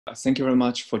Thank you very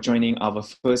much for joining our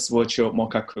first virtual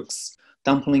MOCA Cooks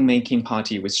Dumpling Making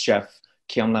Party with Chef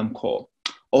Kian Ko,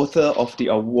 author of the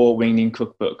award-winning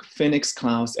cookbook Phoenix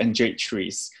Clouds and Jade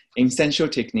Trees, Essential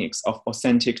Techniques of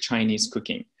Authentic Chinese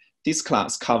Cooking. This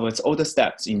class covers all the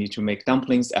steps you need to make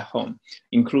dumplings at home,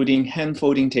 including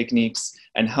hand-folding techniques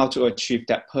and how to achieve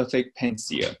that perfect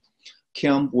pan-sear.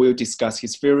 Kian will discuss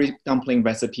his favorite dumpling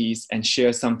recipes and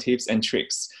share some tips and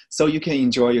tricks so you can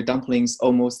enjoy your dumplings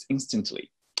almost instantly.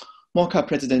 MOCA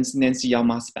President Nancy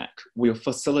Yao-Masbach will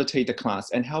facilitate the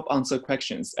class and help answer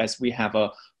questions as we have a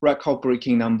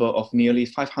record-breaking number of nearly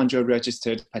 500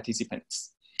 registered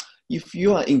participants. If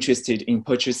you are interested in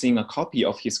purchasing a copy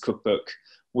of his cookbook,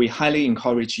 we highly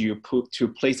encourage you to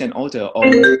place an order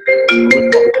on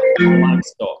the online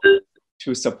store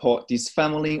to support this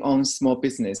family-owned small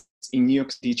business in New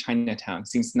York City, Chinatown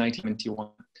since 1991,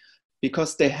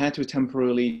 because they had to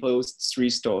temporarily close 3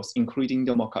 stores, including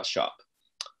the MOCA shop.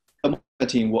 The MOCA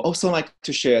team would also like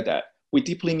to share that we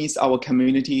deeply miss our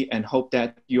community and hope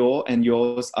that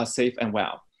yours are safe and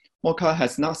well. MOCA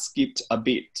has not skipped a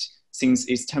beat since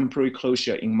its temporary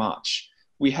closure in March.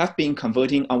 We have been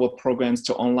converting our programs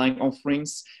to online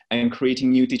offerings and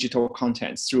creating new digital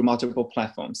content through multiple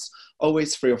platforms,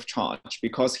 always free of charge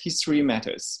because history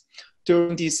matters.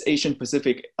 During this Asian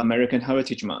Pacific American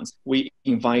Heritage Month, we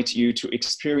invite you to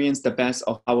experience the best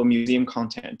of our museum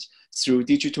content through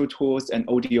digital tours and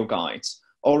audio guides,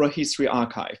 oral history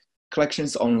archive,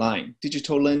 collections online,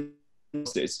 digital learning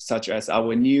courses such as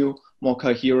our new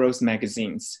MOCA Heroes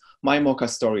magazines, My MOCA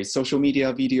Stories, social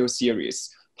media video series,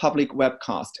 public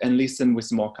webcast, and Listen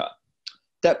with MOCA.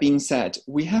 That being said,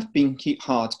 we have been hit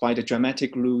hard by the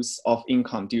dramatic loss of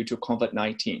income due to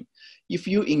COVID-19. If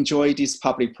you enjoy this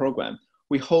public program,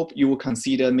 we hope you will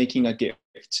consider making a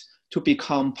gift to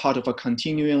become part of a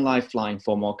continuing lifeline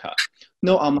for MOCA.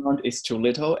 No amount is too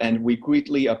little, and we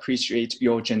greatly appreciate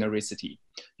your generosity.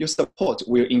 Your support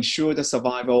will ensure the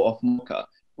survival of MOCA,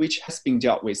 which has been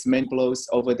dealt with many blows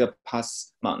over the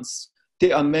past months.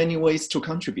 There are many ways to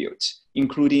contribute,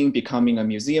 including becoming a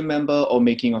museum member or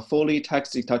making a fully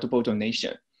tax-deductible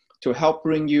donation. To help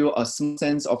bring you a small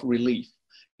sense of relief,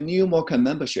 new MOCA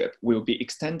membership will be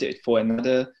extended for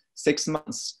another 6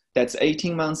 months. That's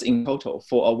 18 months in total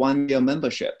for a 1-year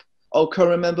membership. All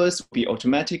current members will be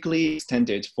automatically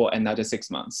extended for another 6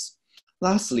 months.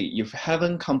 Lastly, if you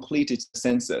haven't completed the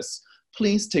census,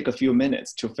 please take a few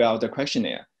minutes to fill out the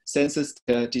questionnaire. Census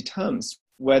determines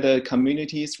whether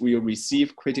communities will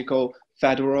receive critical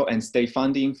federal and state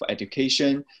funding for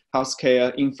education,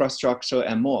 healthcare, infrastructure,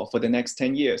 and more for the next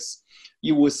 10 years.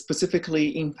 It will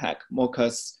specifically impact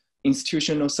MOCA's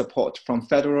institutional support from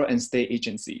federal and state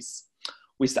agencies.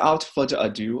 Without further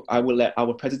ado, I will let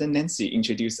our President Nancy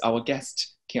introduce our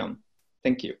guest, Kian.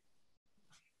 Thank you.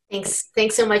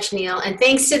 Thanks so much, Neil. And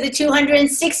thanks to the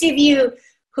 260 of you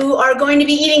who are going to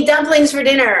be eating dumplings for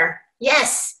dinner.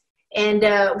 Yes. And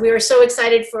we are so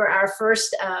excited for our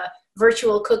first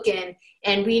virtual cook-in,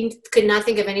 and we could not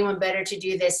think of anyone better to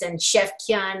do this than Chef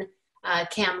Kian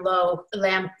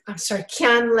Lam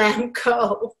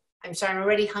Ko. I'm sorry, I'm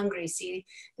already hungry. See,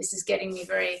 this is getting me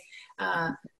very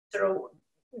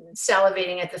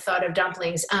salivating at the thought of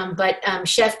dumplings. But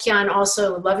Chef Kian,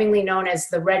 also lovingly known as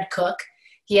the Red Cook,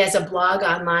 he has a blog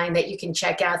online that you can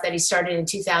check out that he started in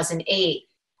 2008.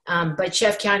 But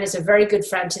Chef Kian is a very good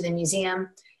friend to the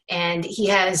museum. And he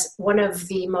has one of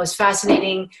the most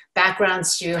fascinating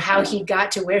backgrounds to how he got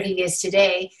to where he is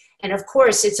today. And of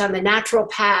course, it's on the natural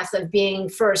path of being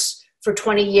first for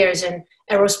 20 years an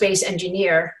aerospace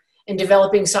engineer and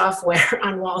developing software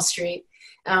on Wall Street.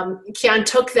 Kian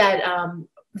took that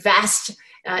vast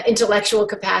intellectual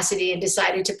capacity and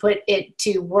decided to put it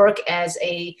to work as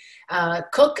a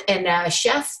cook and a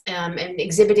chef and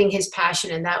exhibiting his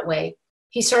passion in that way.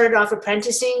 He started off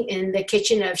apprenticing in the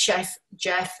kitchen of Chef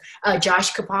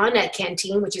Josh Capon at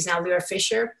Canteen, which is now Lyra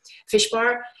Fish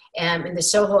Bar, in the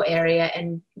Soho area,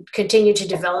 and continued to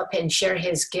develop and share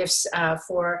his gifts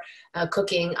for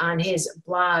cooking on his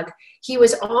blog. He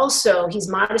was also, he's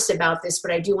modest about this,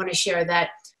 but I do want to share that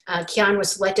Kian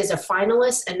was selected as a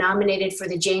finalist and nominated for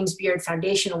the James Beard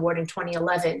Foundation Award in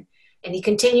 2011. And he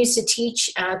continues to teach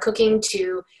cooking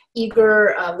to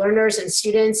eager learners and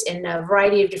students in a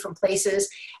variety of different places.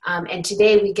 And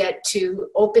today we get to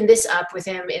open this up with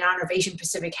him in honor of Asian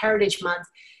Pacific Heritage Month,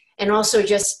 and also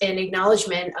just an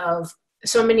acknowledgement of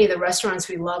so many of the restaurants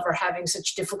we love are having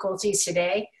such difficulties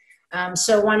today.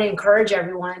 So I want to encourage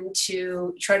everyone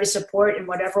to try to support in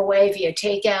whatever way, via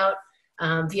takeout,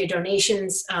 via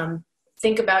donations.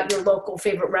 Think about your local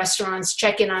favorite restaurants,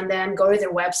 check in on them, go to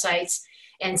their websites,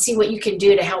 and see what you can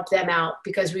do to help them out,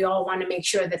 because we all want to make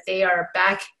sure that they are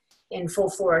back in full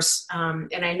force.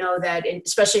 And I know that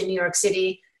especially in New York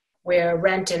City, where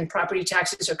rent and property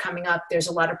taxes are coming up, there's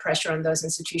a lot of pressure on those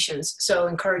institutions. So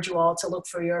encourage you all to look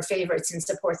for your favorites and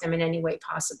support them in any way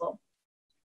possible.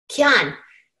 Kian,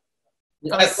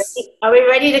 Yes. are we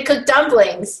ready to cook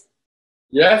dumplings?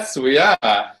 Yes, we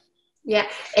are. Yeah,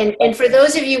 and for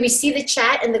those of you, we see the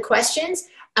chat and the questions.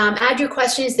 Add your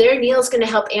questions there. Neil's going to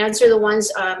help answer the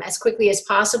ones as quickly as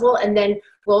possible, and then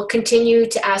we'll continue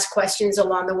to ask questions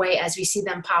along the way as we see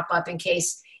them pop up in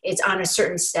case it's on a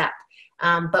certain step.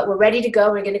 But we're ready to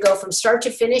go. We're going to go from start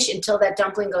to finish until that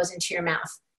dumpling goes into your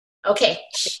mouth. Okay,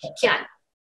 Kian.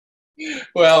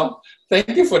 Well, thank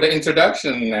you for the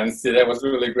introduction, Nancy. That was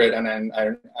really great, and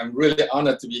I'm really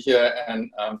honored to be here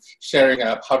and sharing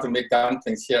how to make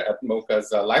dumplings here at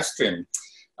MOCA's live stream.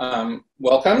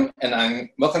 Welcome, and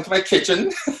welcome to my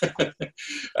kitchen.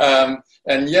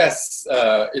 And yes,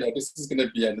 this is going to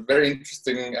be a very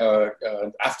interesting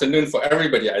afternoon for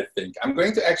everybody, I think. I'm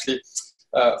going to actually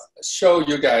show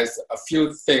you guys a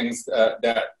few things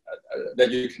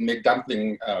that you can make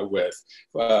dumpling with.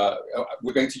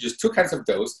 We're going to use two kinds of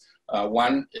doughs.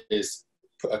 One is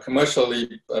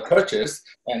commercially purchased,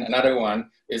 and another one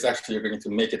is actually you're going to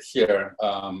make it here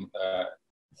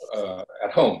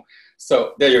at home.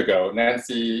 So there you go.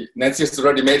 Nancy's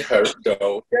already made her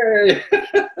dough. Yay!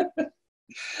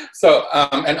 So,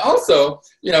 and also,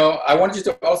 I want you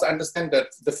to also understand that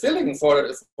the filling for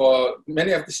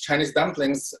many of these Chinese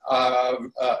dumplings are,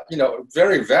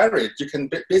 very varied. You can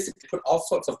basically put all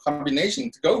sorts of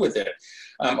combinations to go with it.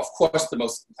 Of course, the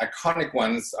most iconic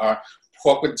ones are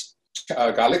pork with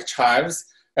garlic chives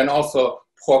and also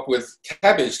pork with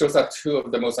cabbage. Those are two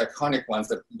of the most iconic ones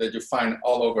that you find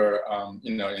all over,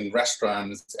 in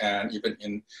restaurants and even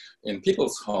in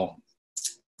people's homes.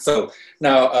 So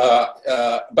now,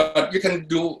 but you can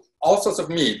do all sorts of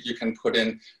meat. You can put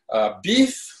in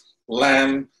beef,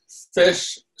 lamb,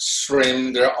 fish,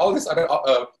 shrimp. There are all these other,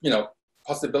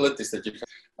 possibilities that you can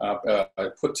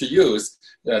put to use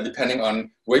depending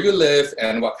on where you live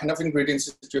and what kind of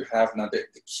ingredients that you have. Now, the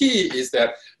key is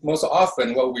that most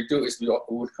often what we do is we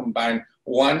would combine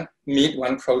one meat,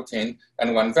 one protein,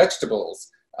 and one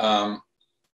vegetables.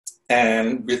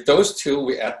 And with those two,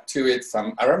 we add to it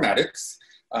some aromatics.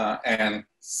 And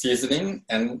seasoning,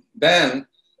 and then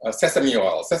sesame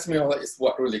oil. Sesame oil is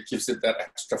what really gives it that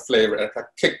extra flavor, extra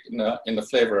kick in the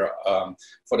flavor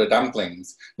for the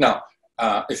dumplings. Now,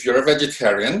 if you're a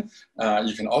vegetarian,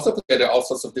 you can also put together all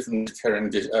sorts of different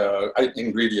vegetarian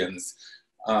ingredients.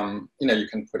 You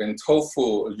can put in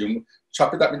tofu, you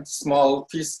chop it up into small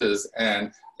pieces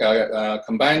and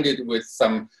combine it with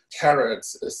some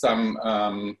carrots, some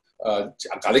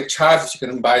garlic chives, you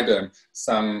can buy them,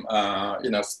 some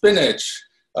spinach.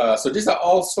 So these are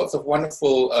all sorts of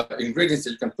wonderful ingredients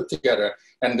that you can put together.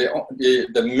 And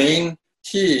the main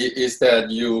key is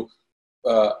that you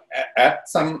add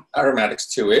some aromatics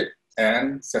to it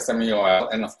and sesame oil,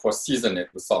 and of course season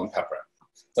it with salt and pepper.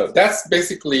 So that's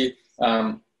basically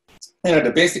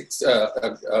the basic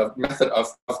method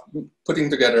of putting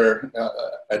together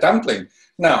a dumpling.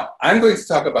 Now I'm going to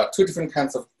talk about two different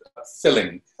kinds of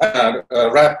filling, dough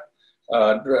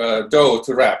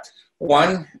to wrap.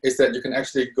 One is that you can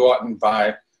actually go out and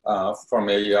buy from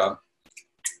a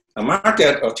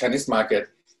market or Chinese market,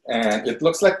 and it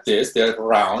looks like this. They're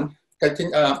round.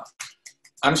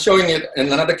 I'm showing it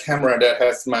in another camera that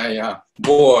has my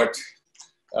board,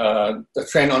 the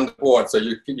train on the board, so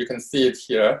you can see it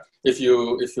here. If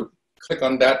you click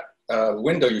on that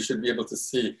window, you should be able to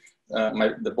see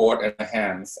the board and the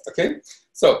hands. Okay,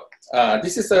 so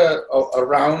this is a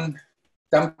round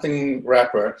dumpling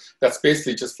wrapper that's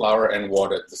basically just flour and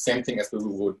water, the same thing as we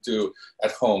would do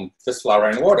at home, just flour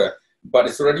and water. But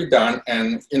it's already done,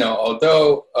 and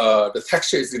although the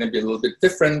texture is going to be a little bit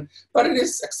different, but it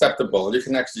is acceptable. You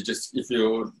can actually just, if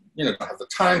you don't have the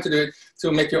time to do it,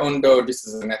 to make your own dough, this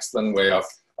is an excellent way of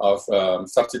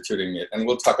substituting it, and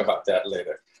we'll talk about that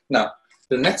later. Now,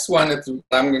 the next one that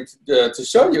I'm going to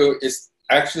show you is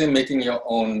actually making your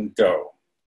own dough.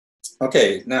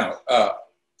 Okay, now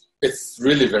it's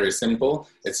really very simple.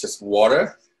 It's just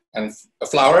water and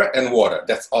flour and water.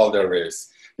 That's all there is.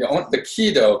 The key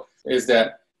though is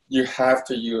that you have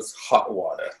to use hot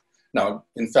water. Now,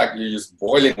 in fact, you use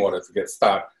boiling water to get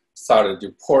started.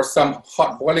 You pour some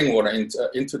hot boiling water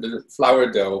into the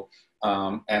flour dough,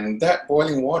 and that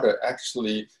boiling water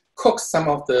actually cooks some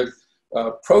of the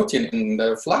protein in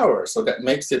the flour, so that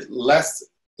makes it less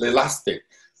elastic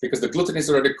because the gluten is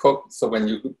already cooked. So when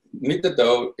you knead the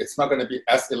dough, it's not going to be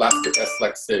as elastic as,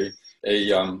 like, say,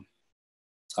 a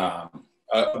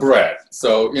bread.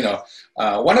 So,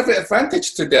 one of the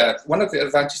advantages to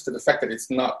the fact that it's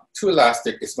not too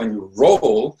elastic is when you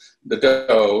roll the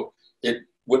dough, it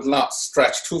would not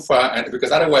stretch too far, and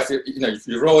because otherwise, if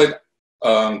you roll it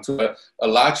to a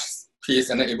large piece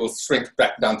and then it will shrink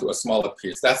back down to a smaller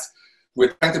piece.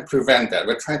 We're trying to prevent that.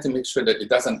 We're trying to make sure that it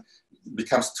doesn't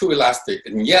becomes too elastic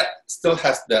and yet still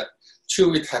has that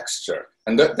chewy texture.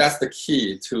 And that's the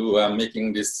key to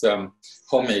making this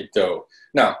homemade dough.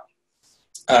 Now,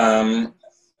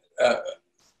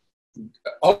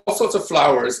 all sorts of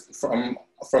flours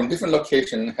from different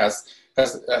locations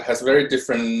has very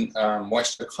different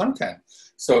moisture content.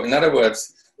 So in other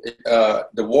words,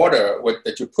 the water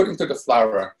that you put into the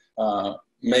flour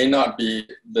may not be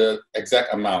the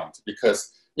exact amount,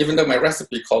 because even though my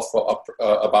recipe calls for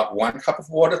about 1 cup of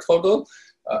water total,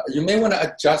 you may want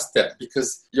to adjust that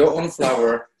because your own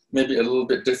flour may be a little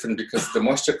bit different because the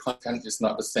moisture content is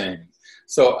not the same.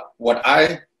 So what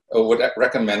I would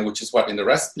recommend, which is what in the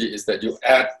recipe, is that you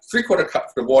add 3/4 cup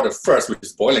of the water first, which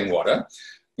is boiling water,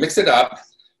 mix it up,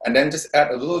 and then just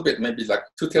add a little bit, maybe like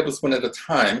 2 tablespoons at a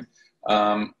time,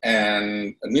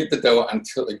 and knead the dough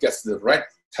until it gets the right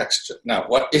texture. Now,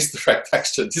 what is the right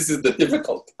texture? This is the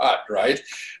difficult part, right?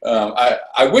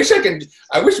 I wish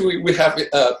we have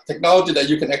technology that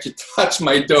you can actually touch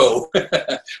my dough.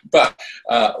 But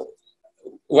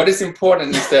what is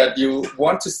important is that you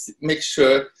want to make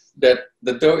sure that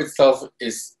the dough itself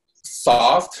is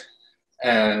soft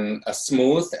and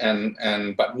smooth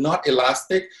but not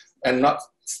elastic and not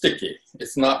sticky.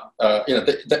 It's not,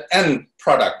 the end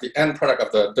product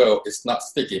of the dough is not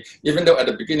sticky. Even though at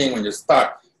the beginning when you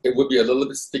start, it would be a little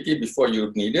bit sticky before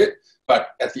you knead it, but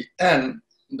at the end,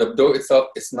 the dough itself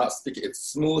is not sticky. It's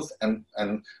smooth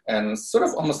and sort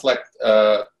of almost like,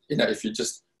 if you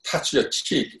just touch your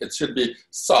cheek, it should be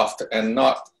soft and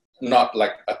not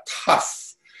like a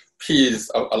tough piece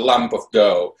of a lump of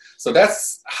dough. So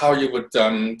that's how you would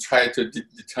try to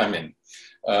determine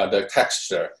the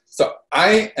texture. So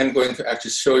I am going to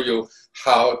actually show you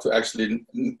how to actually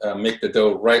make the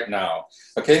dough right now.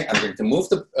 Okay, I'm going to move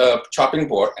the chopping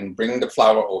board and bring the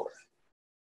flour over.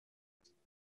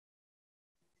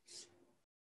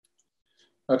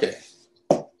 Okay,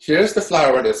 here's the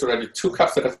flour. There's already 2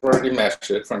 cups that I've already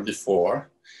measured from before.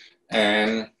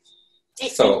 And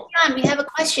so, John, we have a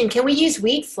question. Can we use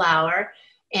wheat flour?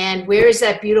 And where is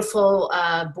that beautiful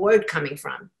board coming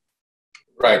from?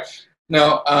 Right.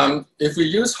 Now, if we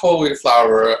use whole wheat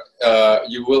flour,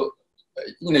 you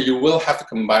will have to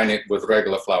combine it with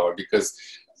regular flour because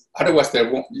otherwise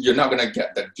you're not going to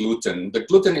get that gluten. The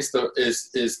gluten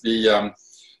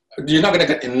you're not going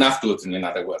to get enough gluten, in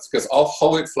other words, because all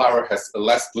whole wheat flour has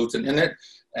less gluten in it,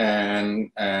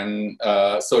 and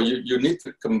so you need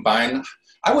to combine.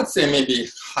 I would say maybe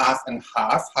half and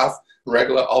half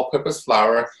regular all-purpose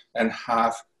flour and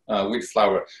half wheat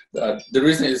flour. The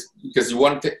reason is because you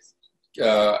want to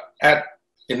add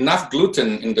enough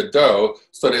gluten in the dough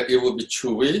so that it will be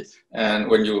chewy, and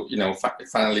when you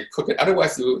finally cook it,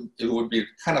 otherwise it would be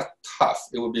kind of tough.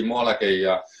 It would be more like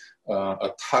a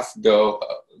tough dough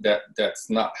that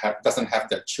doesn't have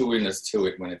that chewiness to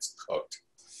it when it's cooked.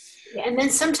 Yeah, and then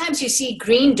sometimes you see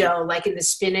green dough, like in the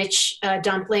spinach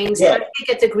dumplings. Yeah. How do you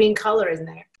get the green color in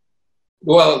there?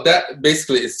 Well, that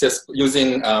basically is just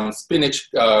using spinach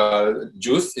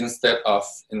juice instead of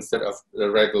the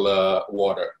regular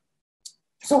water.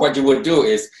 So what you would do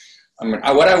is,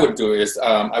 what I would do is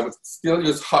I would still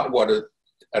use hot water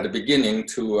at the beginning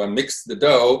to mix the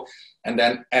dough, and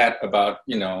then add about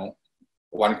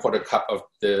 1/4 cup of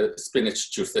the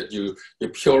spinach juice that you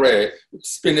puree.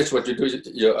 Spinach, what you do,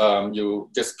 you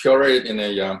just puree it in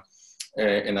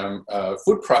a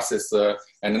food processor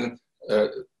and then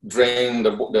drain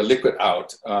the liquid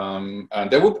out. And I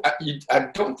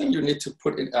don't think you need to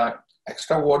put in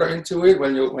extra water into it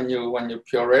when you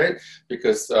puree it,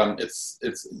 because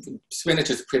spinach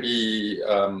is pretty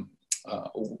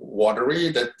watery,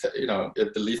 that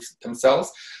the leaves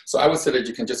themselves. So I would say that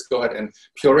you can just go ahead and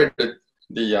puree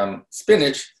the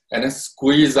spinach and then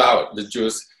squeeze out the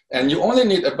juice, and you only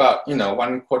need about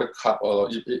 1/4 cup or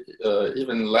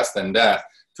even less than that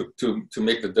to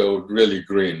make the dough really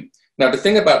green. Now the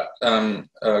thing about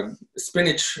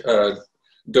spinach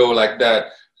dough like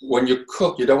that, when you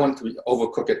cook, you don't want to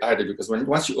overcook it either, because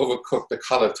once you overcook, the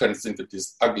color turns into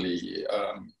this ugly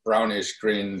brownish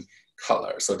green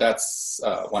color. So that's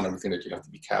one of the things that you have to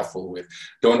be careful with.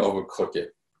 Don't overcook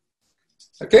it.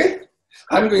 Okay,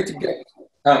 I'm going to get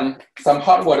some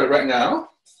hot water right now.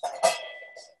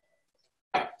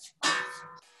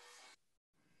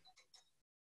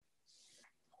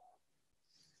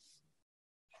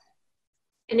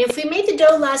 And if we made the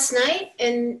dough last night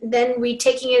and then we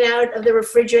taking it out of the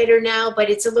refrigerator now, but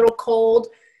it's a little cold,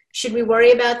 should we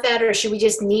worry about that or should we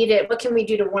just knead it? What can we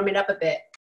do to warm it up a bit?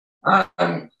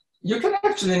 You can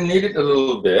actually knead it a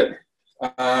little bit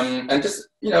and just,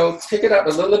 take it out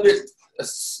a little bit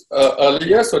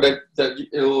earlier so that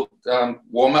it'll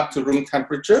warm up to room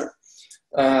temperature.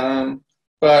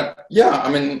 But yeah,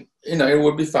 it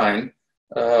would be fine.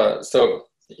 So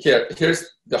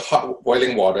here's the hot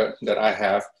boiling water that I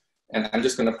have, and I'm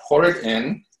just going to pour it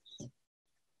in.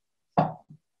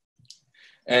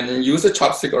 And use a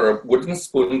chopstick or a wooden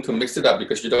spoon to mix it up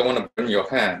because you don't want to burn your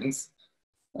hands.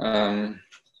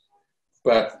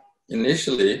 But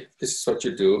initially, this is what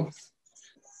you do.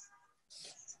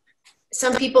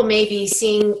 Some people may be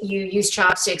seeing you use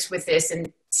chopsticks with this and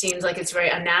it seems like it's very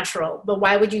unnatural, but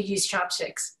why would you use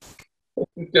chopsticks?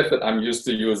 Just that I'm used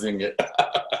to using it.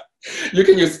 You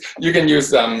can use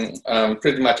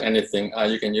pretty much anything.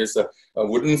 You can use a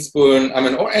wooden spoon,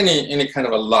 or any kind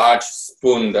of a large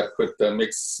spoon that could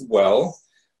mix well.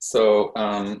 So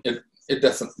it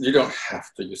doesn't. You don't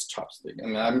have to use chopstick.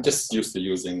 I'm just used to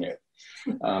using it.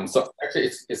 So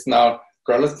actually, it's now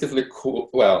relatively cool.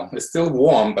 Well, it's still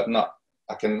warm, but not.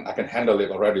 I can handle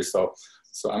it already. So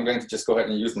I'm going to just go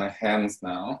ahead and use my hands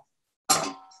now.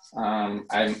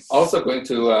 I'm also going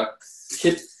to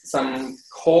keep some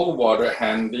cold water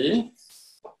handy,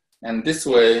 and this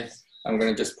way I'm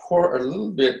going to just pour a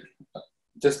little bit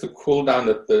just to cool down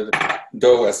the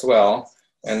dough as well.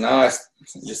 And now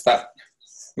you start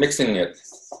mixing it.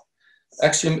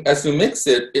 Actually, as you mix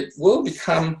it, it will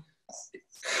become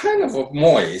kind of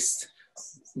moist,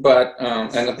 but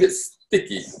and a bit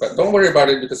sticky. But don't worry about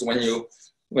it because when you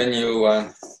knead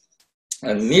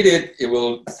it, it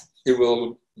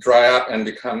will dry up and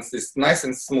becomes this nice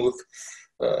and smooth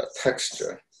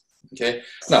texture. Okay.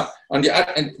 Now, on the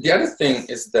other thing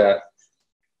is that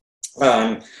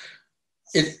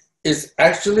it is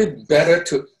actually better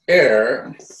to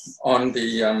err on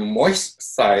the moist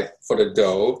side for the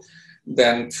dough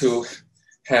than to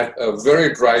have a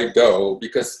very dry dough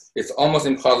because it's almost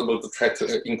impossible to try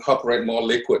to incorporate more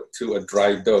liquid to a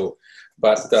dry dough.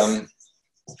 But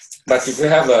if you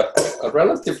have a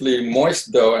relatively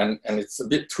moist dough and it's a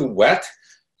bit too wet,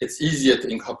 it's easier to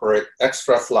incorporate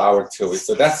extra flour to it.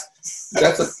 So that's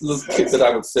a little tip that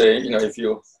I would say, if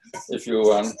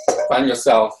you find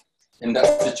yourself in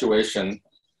that situation.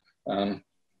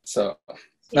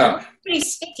 Now, pretty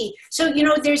sticky. So,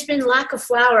 there's been lack of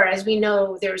flour. As we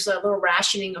know, there's a little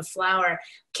rationing of flour.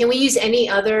 Can we use any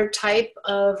other type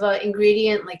of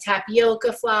ingredient like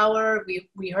tapioca flour?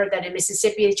 We heard that in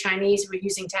Mississippi, the Chinese were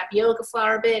using tapioca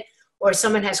flour a bit, or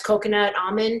someone has coconut,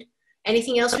 almond.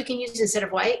 Anything else we can use instead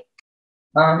of white?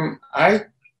 I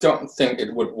don't think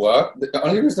it would work. The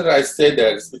only reason that I say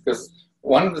that is because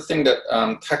one of the things that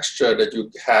texture that you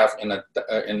have in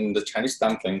the Chinese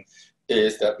dumpling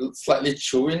is that slightly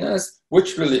chewiness,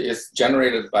 which really is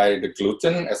generated by the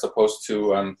gluten as opposed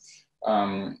to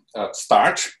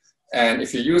starch. And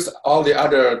if you use all the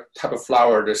other type of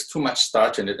flour, there's too much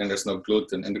starch in it and there's no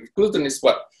gluten. And the gluten is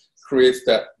what creates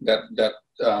that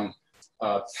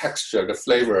texture, the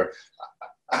flavor.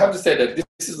 I have to say that this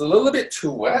is a little bit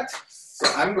too wet. So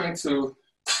I'm going to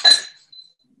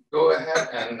go ahead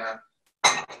and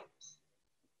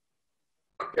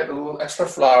get a little extra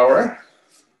flour.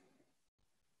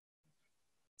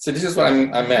 So this is what I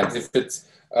meant. If it's,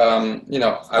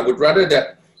 I would rather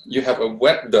that you have a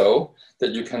wet dough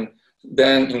that you can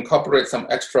then incorporate some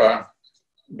extra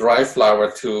dry flour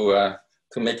to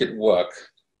make it work.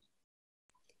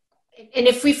 And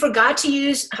if we forgot to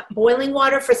use boiling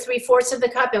water for 3/4 of the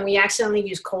cup and we accidentally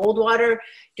use cold water,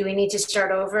 do we need to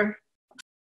start over?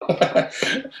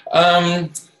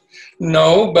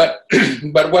 No, but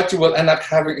what you will end up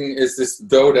having is this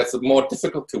dough that's more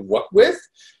difficult to work with.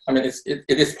 I mean, it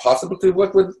is possible to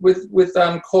work with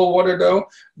cold water dough,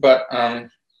 but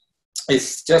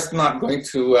it's just not going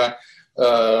to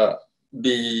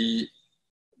be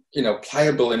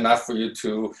pliable enough for you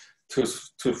to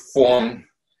form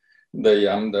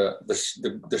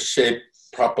the shape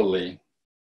properly.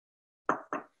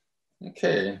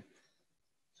 Okay.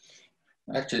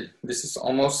 Actually, this is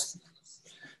almost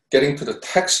getting to the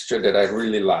texture that I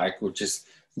really like, which is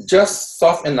just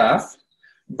soft enough,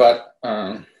 but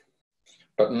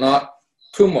not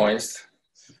too moist.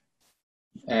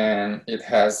 And it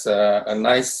has a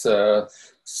nice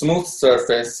smooth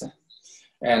surface,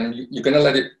 and you're gonna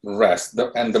let it rest.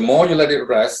 And the more you let it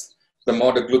rest, the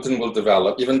more the gluten will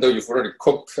develop. Even though you've already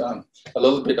cooked a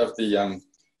little bit of the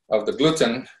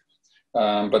gluten,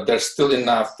 but there's still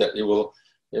enough that it will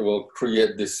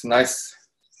create this nice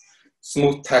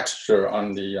smooth texture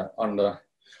on the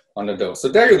on the dough. So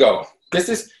there you go. This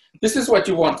is what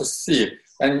you want to see,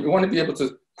 and you want to be able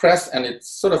to press, and it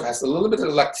sort of has a little bit of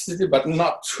elasticity, but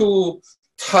not too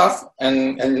tough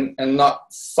and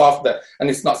not soft, and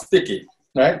it's not sticky,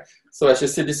 right? So as you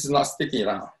see, this is not sticky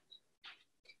now.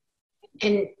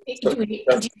 And do you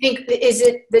think, is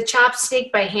it the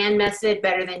chopstick by hand method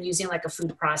better than using like a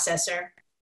food processor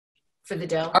for the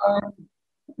dough?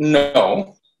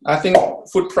 No, I think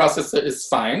food processor is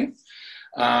fine.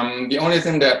 The only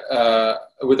thing that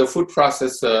with a food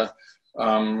processor,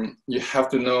 you have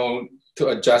to know to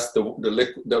adjust the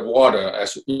water.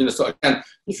 As you know, so again,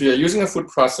 if you're using a food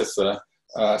processor,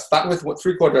 start with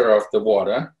 3/4 of the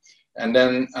water, and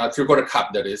then 3/4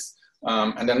 cup, that is.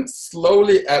 And then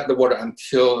slowly add the water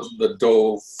until the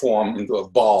dough forms into a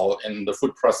ball in the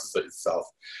food processor itself.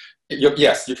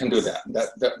 Yes, you can do that.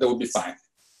 That will be fine.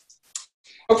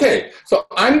 Okay, so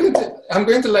I'm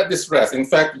going to let this rest. In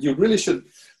fact, you really should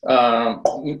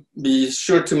be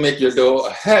sure to make your dough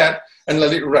ahead and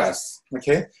let it rest.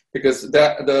 Okay, because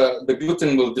the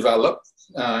gluten will develop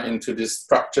into this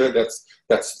structure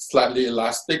that's slightly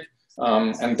elastic.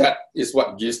 And that is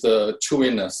what gives the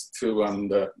chewiness to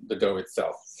the dough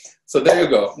itself. So there you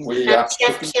go.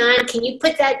 Chef Kian, can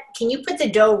you put the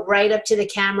dough right up to the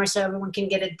camera so everyone can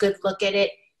get a good look at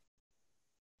it?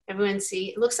 Everyone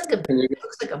see? It looks like a bun. Can you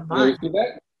see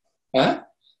that? Huh?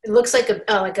 It looks like a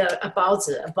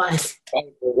baozi, a bun.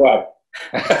 Wow.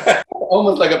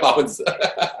 Almost like a baozi.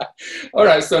 All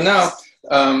right. So now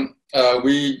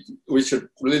we should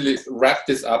really wrap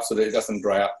this up so that it doesn't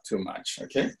dry up too much.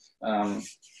 Okay.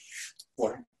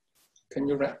 Can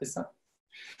you wrap this up?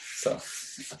 So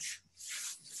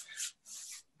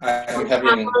I'm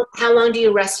having. How long do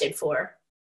you rest it for?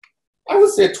 I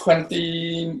would say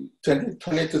 20 to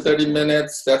 30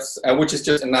 minutes. That's which is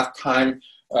just enough time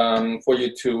for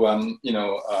you to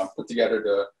put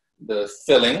together the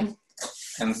filling,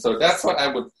 and so that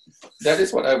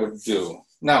is what I would do.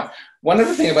 Now, one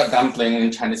other thing about dumpling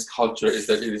in Chinese culture is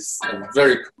that it is a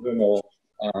very communal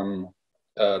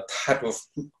type of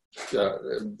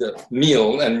the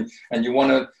meal, and you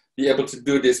want to be able to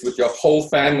do this with your whole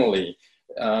family.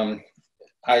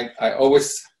 I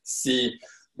always see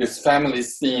this family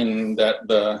scene that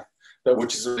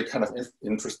which is really kind of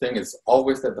interesting. It's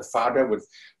always that the father would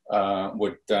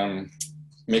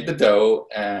make the dough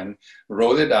and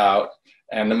roll it out,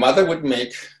 and the mother would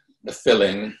make the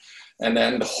filling, and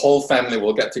then the whole family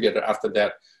will get together after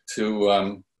that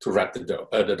to wrap the dough,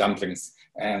 the dumplings,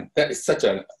 and that is such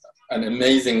an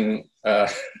amazing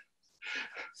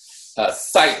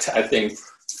sight, I think,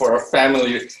 for a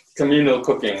family communal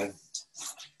cooking.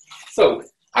 So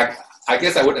I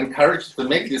guess I would encourage you to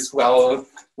make this while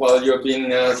you're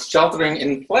being sheltering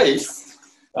in place,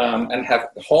 and have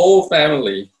the whole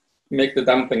family make the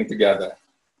dumpling together.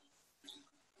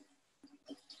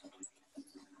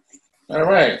 All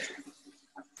right.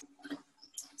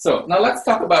 So now let's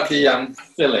talk about the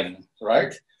filling,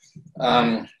 right?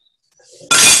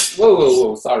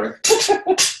 Whoa, sorry.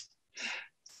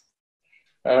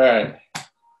 All right.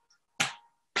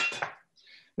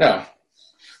 Now,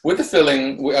 with the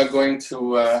filling, we are going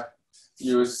to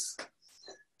use,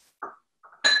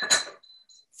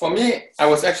 for me, I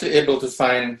was actually able to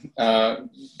find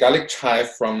garlic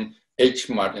chive from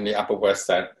H-Mart in the Upper West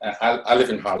Side. I live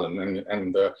in Harlem,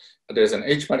 and there's an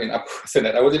H-Mart in Upper West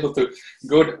Side. I was able to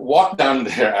walk down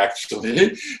there,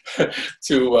 actually,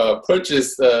 to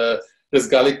purchase this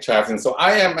garlic chive. And so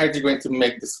I am actually going to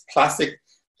make this classic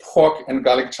pork and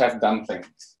garlic chive dumpling.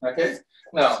 Okay?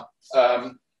 Now,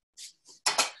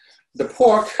 the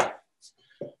pork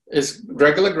is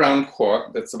regular ground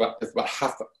pork. It's about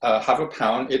half a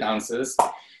pound, 8 ounces.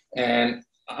 And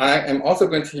I am also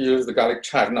going to use the garlic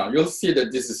chive. Now, you'll see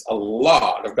that this is a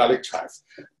lot of garlic chive,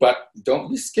 but don't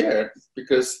be scared,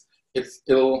 because it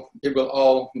will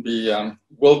all be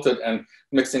wilted and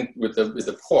mixed in with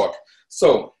the pork.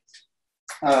 So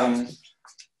I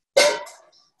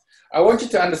want you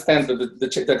to understand that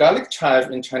the garlic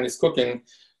chive in Chinese cooking,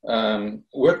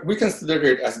 we consider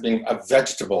it as being a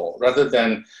vegetable rather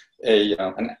than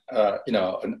an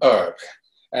herb,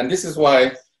 and this is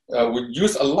why we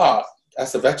use a lot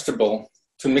as a vegetable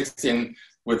to mix in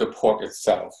with the pork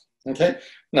itself. Okay,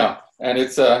 now, and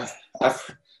it's I've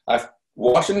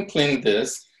washed and cleaned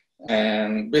this,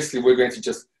 and basically we're going to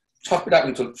just chop it up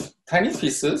into tiny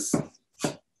pieces.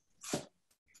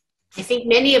 I think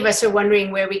many of us are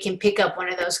wondering where we can pick up one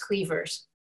of those cleavers.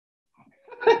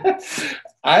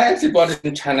 I actually bought it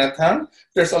in Chinatown.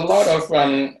 There's a lot of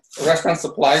restaurant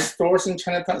supply stores in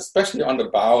Chinatown, especially on the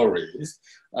Boweries.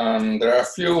 There are a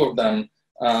few of them.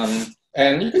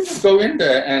 And you can just go in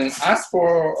there and ask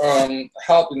for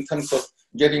help in terms of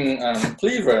getting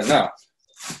cleaver. Now,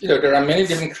 there are many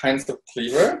different kinds of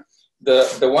cleaver.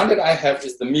 The one that I have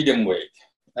is the medium weight.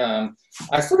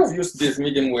 I sort of use this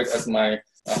medium weight as my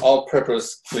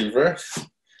all-purpose cleaver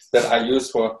that I use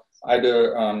for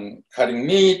either cutting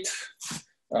meat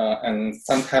and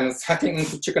sometimes hacking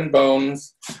into chicken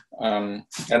bones and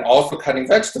also cutting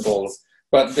vegetables.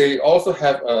 But they also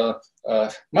have a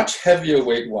much heavier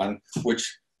weight one,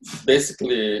 which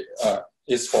basically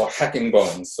is for hacking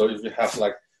bones. So if you have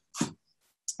like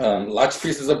large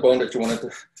pieces of bone that you wanted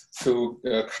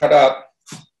to cut up,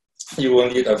 you will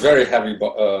need a very heavy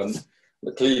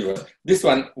cleaver. This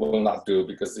one will not do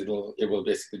because it will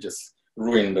basically just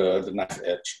ruin the knife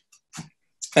edge.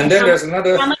 And then there's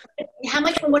another. How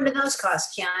much will one of those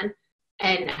cost, Kian?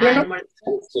 And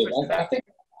I think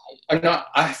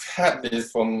I've had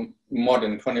this for more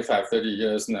than 25, 30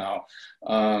 years now.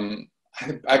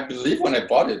 I believe when I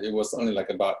bought it, it was only like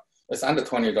it's under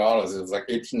 $20. It was like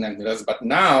 $18, $19. But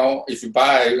now, if you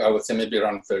buy, I would say maybe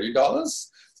around $30.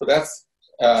 So that's,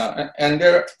 and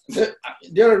they're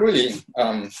really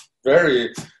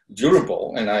very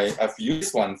durable. And I've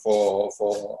used one for,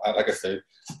 like I say,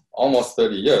 almost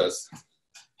 30 years.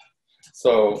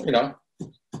 So,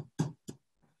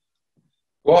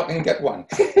 go out and get one.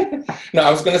 No,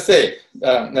 I was going to say,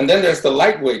 and then there's the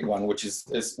lightweight one, which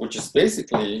is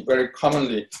basically very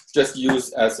commonly just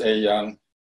used as a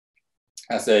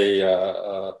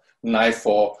knife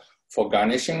for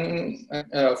garnishing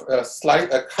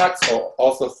cuts, or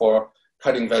also for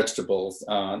cutting vegetables.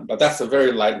 But that's a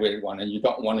very lightweight one, and you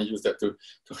don't want to use that to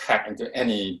hack into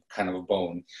any kind of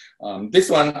bone. This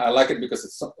one, I like it because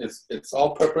it's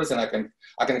all purpose, and I can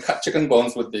cut chicken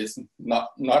bones with this, not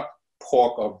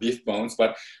pork or beef bones,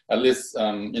 but at least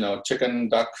chicken,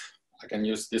 duck. I can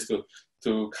use this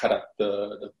to cut up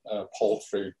the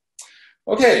poultry.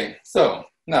 Okay, so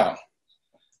now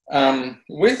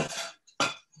with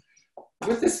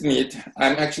this meat,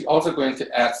 I'm actually also going to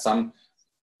add some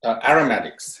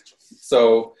aromatics.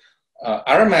 So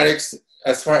aromatics,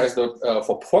 as far as the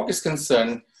for pork is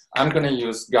concerned, I'm going to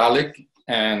use garlic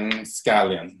and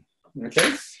scallion.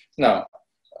 Okay, now.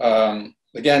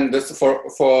 Again, this for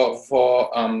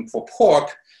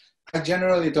pork, I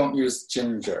generally don't use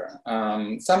ginger.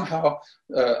 Somehow,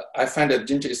 I find that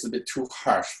ginger is a bit too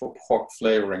harsh for pork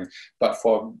flavoring. But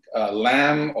for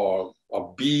lamb or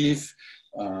beef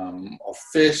or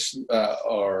fish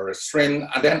or shrimp,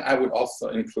 and then I would also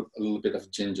include a little bit of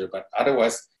ginger. But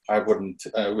otherwise, I wouldn't.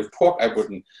 With pork, I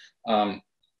wouldn't.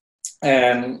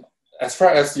 And as far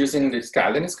as using the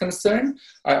scallion is concerned,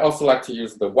 I also like to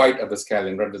use the white of the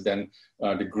scallion rather than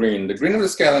the green. The green of the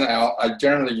scallion, I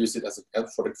generally use it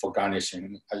for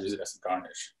garnishing. I use it as a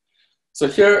garnish. So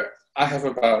here I have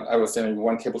about, I would say, maybe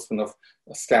 1 tablespoon of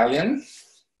scallion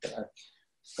that I'm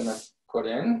gonna put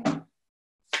in,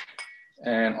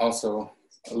 and also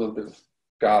a little bit of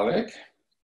garlic.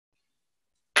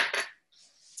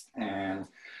 And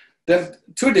then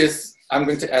to this, I'm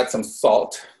going to add some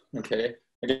salt. Okay.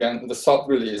 Again, the salt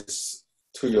really is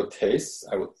to your taste.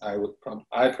 I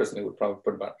personally would probably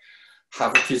put about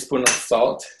half a teaspoon of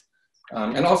salt.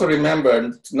 And also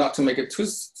remember not to make it too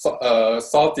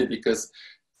salty, because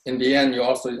in the end, you're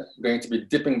also going to be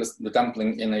dipping the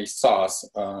dumpling in a sauce,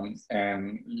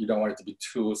 and you don't want it to be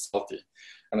too salty.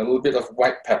 And a little bit of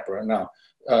white pepper. Now,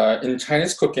 in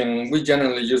Chinese cooking, we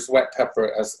generally use white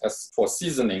pepper as for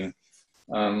seasoning.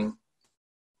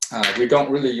 We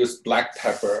don't really use black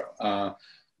pepper.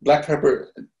 Black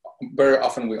pepper, very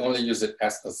often we only use it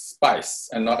as a spice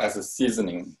and not as a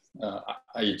seasoning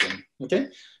agent, okay?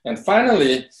 And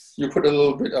finally, you put a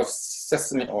little bit of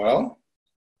sesame oil,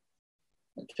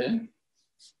 okay?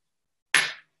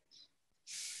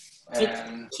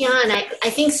 And Kian,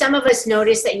 I think some of us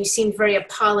noticed that you seemed very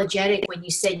apologetic when you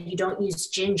said you don't use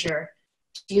ginger.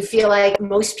 Do you feel like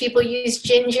most people use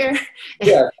ginger?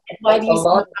 Yeah, why do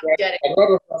you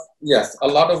yes, a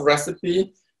lot of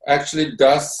recipe actually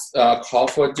does call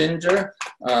for ginger.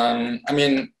 I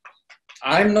mean,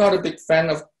 I'm not a big fan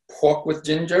of pork with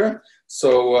ginger.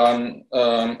 So, and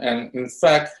in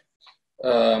fact,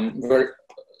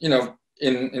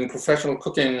 in professional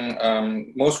cooking,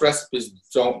 most recipes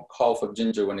don't call for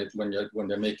ginger when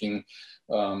they're making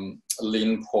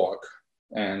lean pork.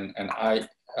 But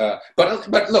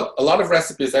look, a lot of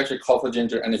recipes actually call for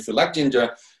ginger, and if you like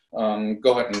ginger,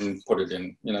 go ahead and put it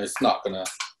in.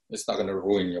 It's not gonna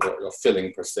ruin your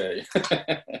filling per se.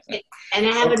 And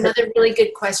I have another really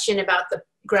good question about the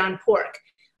ground pork.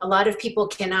 A lot of people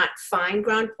cannot find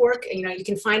ground pork. You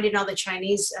can find it in all the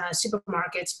Chinese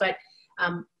supermarkets, but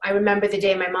I remember the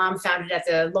day my mom found it at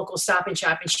the local Stop and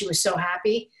Shop, and she was so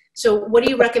happy. So what do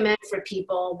you recommend for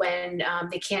people when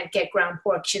they can't get ground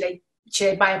pork? Should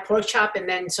they buy a pork chop and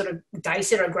then sort of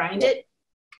dice it or grind it?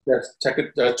 Yes, chop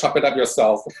it up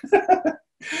yourself.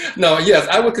 No, yes,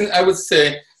 I would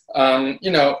say,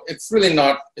 you know, it's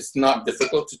not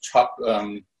difficult to chop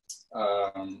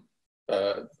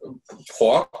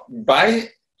pork. Buy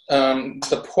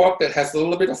the pork that has a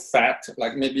little bit of fat,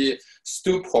 like maybe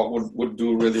stew pork would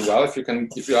do really well if you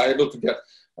are able to get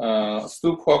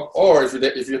stew pork, or if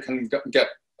you can get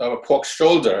a pork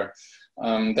shoulder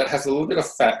that has a little bit of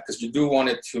fat, because you do want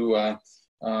it to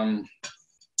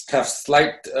have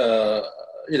slight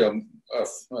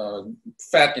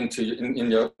fat in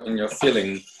your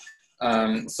filling.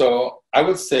 So I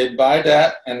would say buy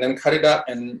that and then cut it up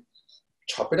and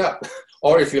chop it up.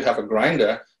 Or if you have a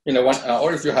grinder, you know,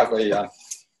 or if you have a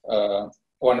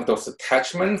one of those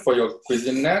attachments for your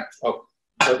KitchenAid.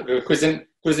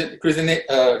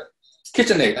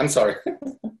 I'm sorry.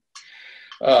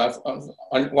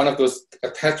 On one of those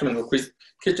attachments for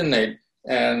KitchenAid,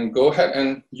 and go ahead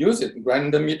and use it.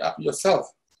 Grind the meat up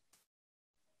yourself.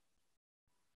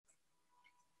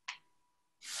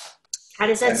 How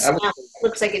does that smell?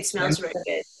 Looks like it smells really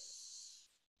good.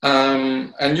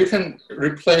 And you can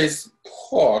replace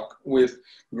pork with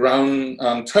ground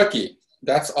turkey.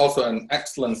 That's also an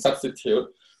excellent substitute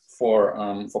for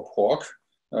pork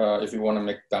if you want to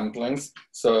make dumplings.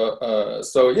 So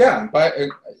yeah,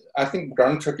 I think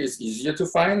ground turkey is easier to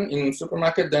find in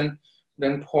supermarket than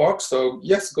pork. So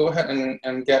yes, go ahead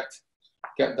and get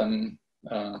them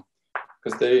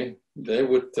because they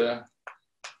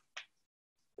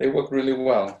work really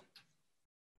well.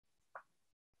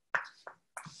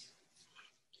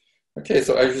 Okay,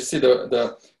 so as you see,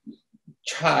 the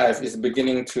chive is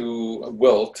beginning to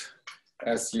wilt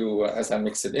as I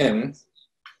mix it in,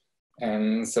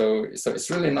 and so it's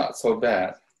really not so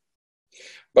bad.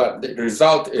 But the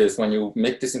result is when you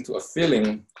make this into a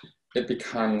filling, it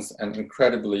becomes an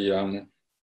incredibly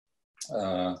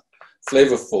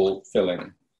flavorful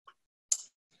filling.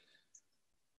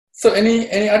 So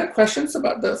any other questions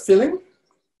about the filling?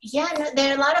 Yeah, no,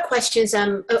 there are a lot of questions.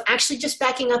 Actually, just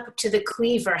backing up to the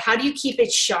cleaver, how do you keep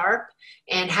it sharp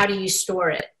and how do you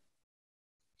store it?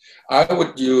 I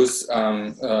would use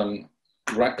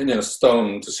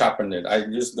stone to sharpen it. I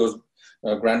use those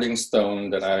grinding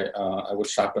stone that I would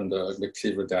sharpen the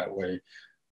cleaver that way.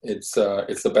 It's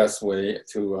the best way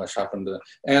to sharpen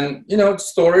and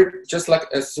store it just like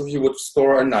as if you would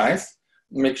store a knife.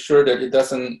 Make sure that it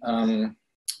doesn't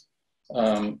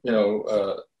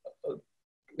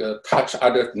touch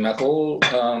other metal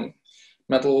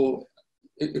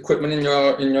equipment in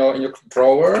your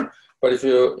drawer. But if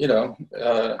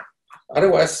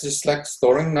otherwise, it's like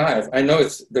storing knife. I know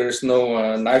there is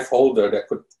no knife holder that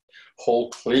could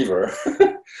hold cleaver,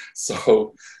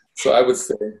 so I would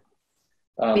say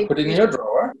put it in your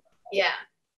drawer. Yeah.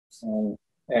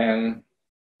 And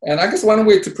I guess one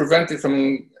way to prevent it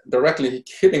from directly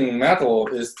hitting metal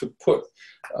is to put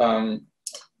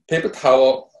paper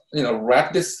towel.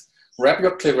 Wrap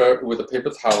your cleaver with a paper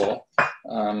towel.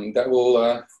 That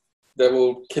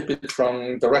will keep it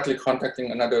from directly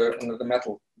contacting another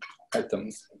metal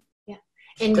items. Yeah,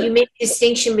 and you make a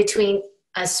distinction between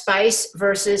a spice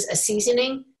versus a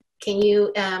seasoning. Can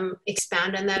you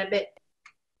expound on that a bit?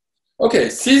 Okay,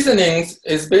 seasonings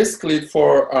is basically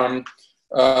for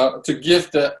to give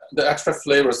the extra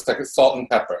flavors like salt and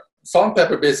pepper. Salt and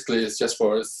pepper basically is just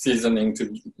for seasoning to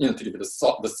to give it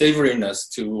the savoriness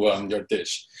to your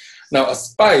dish. Now a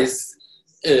spice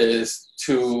is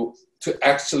to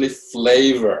actually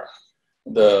flavor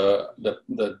the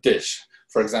dish.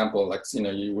 For example, like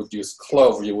you would use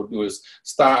clove, you would use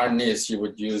star anise, you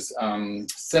would use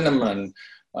cinnamon,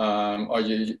 or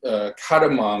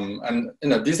cardamom,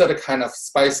 and these are the kind of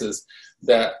spices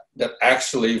that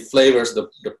actually flavors the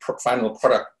final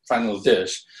product, final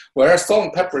dish. Whereas salt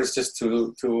and pepper is just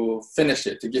to finish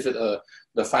it, to give it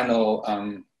the final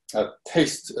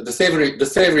taste, the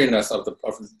savoriness of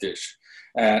the dish,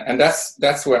 and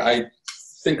that's where I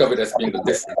think of it as being the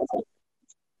difference: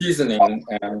 seasoning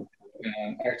and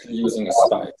actually using a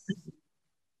spice.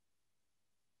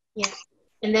 Yeah,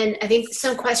 and then I think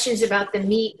some questions about the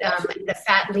meat, the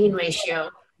fat lean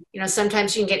ratio.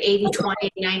 Sometimes you can get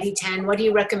 80-20, 90-10. What do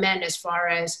you recommend as far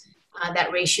as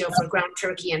that ratio for ground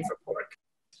turkey and for pork?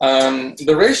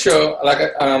 The ratio,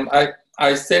 like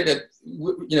I said, that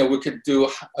we could do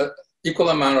equal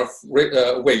amount of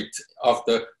weight of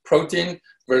the protein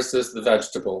versus the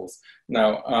vegetables.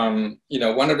 Now,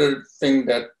 one of the things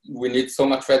that we need so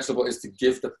much vegetable is to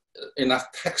give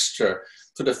enough texture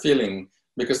to the filling,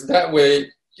 because that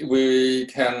way we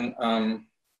can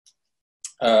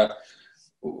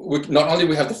not only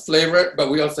we have the flavor,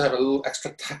 but we also have a little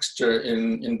extra texture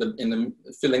in the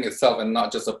filling itself, and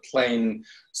not just a plain,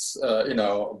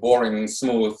 boring,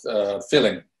 smooth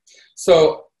filling.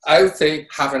 So I would say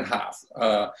half and half,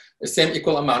 the same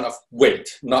equal amount of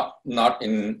weight, not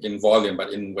in volume,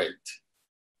 but in weight.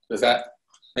 Does that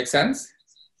make sense?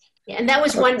 Yeah, and that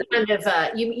was 1 pound of,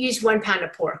 you used 1 pound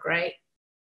of pork, right?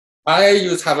 I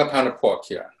use half a pound of pork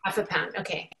here. Half a pound,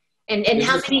 okay. And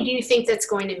how many do you think that's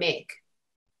going to make?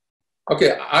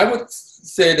 Okay, I would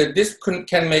say that this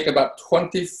can make about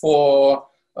 24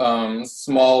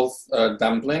 small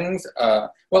dumplings.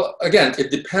 Well, again, it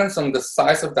depends on the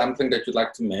size of dumpling that you'd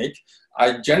like to make.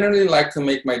 I generally like to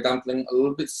make my dumpling a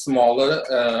little bit smaller.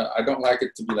 I don't like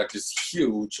it to be like this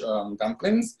huge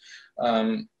dumplings.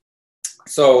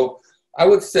 So I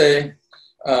would say,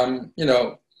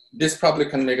 this probably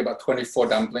can make about 24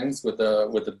 dumplings with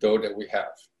the dough that we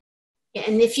have. Yeah,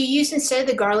 and if you use, instead of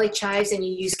the garlic chives and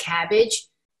you use cabbage,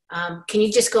 can you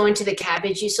just go into the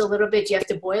cabbage use a little bit? Do you have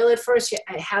to boil it first?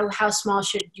 How small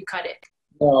should you cut it?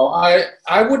 No,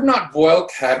 I would not boil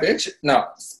cabbage.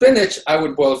 Now, spinach, I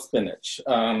would boil spinach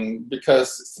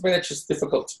because spinach is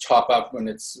difficult to chop up when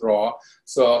it's raw.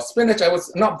 So spinach, I would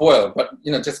not boil, but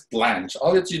just blanch.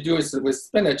 All that you do is with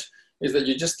spinach is that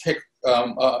you just take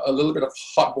a little bit of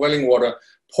hot boiling water,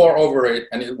 pour over it,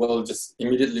 and it will just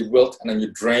immediately wilt, and then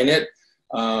you drain it.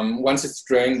 Once it's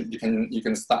drained, you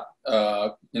can start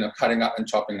cutting up and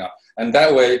chopping up, and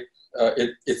that way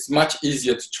it's much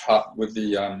easier to chop with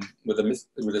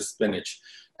the spinach.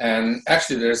 And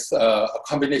actually, there's a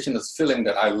combination of filling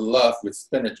that I love with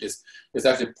spinach is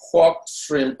actually pork,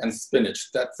 shrimp, and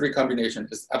spinach. That three combination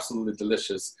is absolutely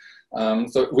delicious.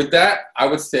 So with that, I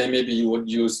would say maybe you would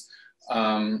use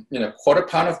 1/4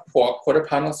 pound of pork, 1/4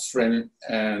 pound of shrimp,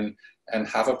 and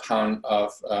 1/2 pound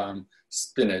of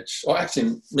spinach, or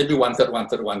actually maybe 1/3,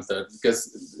 1/3, 1/3, because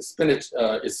spinach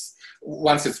is,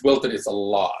 once it's wilted, it's a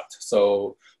lot.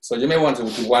 So you may want to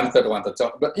do 1/3,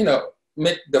 1/3, but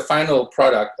make the final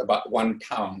product about 1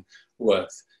 pound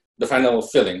worth, the final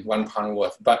filling 1 pound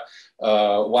worth. But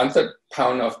 1/3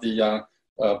 pound of the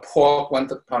pork,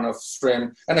 1/3 pound of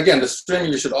shrimp, and again, the shrimp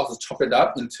you should also chop it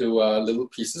up into little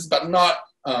pieces, but not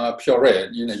puree.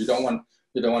 You don't want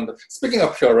the, speaking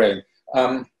of puree.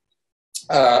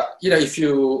 If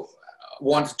you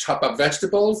want to chop up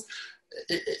vegetables,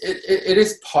 it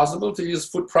is possible to use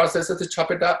food processor to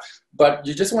chop it up, but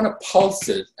you just want to pulse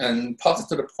it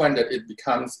to the point that it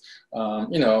becomes,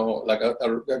 like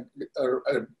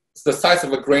the size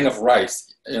of a grain of rice.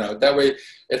 That way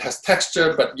it has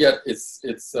texture, but yet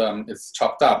it's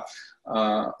chopped up.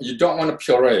 You don't want to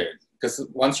puree it, because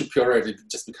once you puree it, it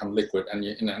just becomes liquid, and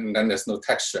then there's no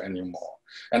texture anymore.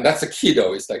 And that's the key,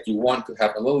 though. Is like you want to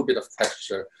have a little bit of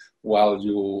texture while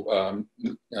you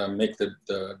make the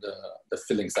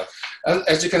filling stuff.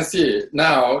 As you can see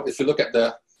now, if you look at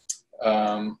the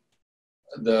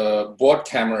board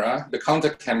camera, the counter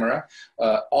camera,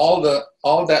 all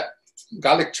that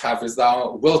garlic chive is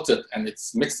now wilted, and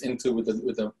it's mixed into with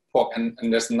the pork, and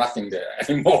there's nothing there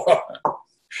anymore.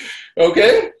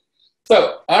 Okay.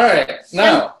 So, all right,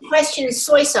 now. One question is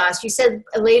soy sauce. You said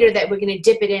later that we're going to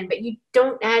dip it in, but you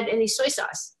don't add any soy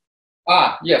sauce.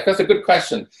 Yeah, that's a good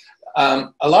question.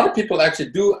 A lot of people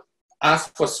actually do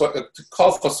ask for to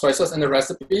call for soy sauce in the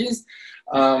recipes,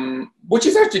 which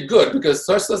is actually good, because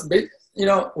soy sauce,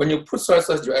 when you put soy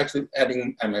sauce, you're actually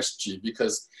adding MSG,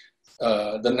 because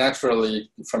the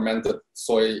naturally fermented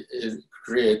soy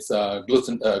creates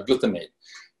glutamate.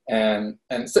 And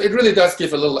so it really does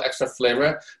give a little extra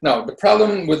flavor. Now, the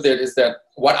problem with it is that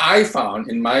what I found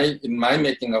in my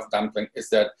making of dumpling is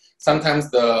that sometimes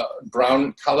the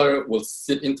brown color will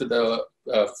sit into the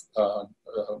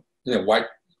white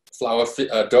flour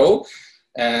dough,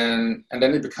 and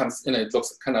then it becomes, it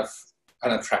looks kind of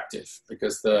unattractive,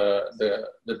 because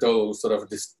the dough sort of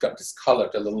got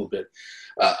discolored a little bit.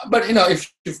 But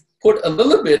if you put a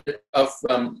little bit of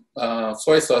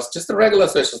soy sauce, just the regular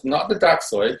soy sauce, not the dark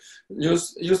soy,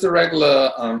 use the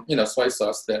regular soy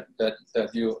sauce that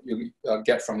you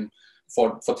get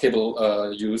for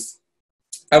table use.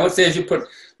 I would say if you put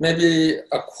maybe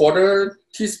 1/4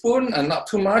 teaspoon, and not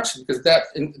too much, because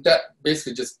that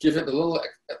basically just give it a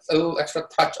little extra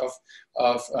touch of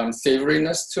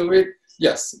savoriness to it.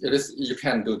 Yes, it is. You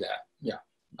can do that. Yeah,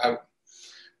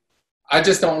 I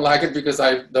just don't like it because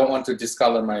I don't want to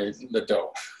discolor the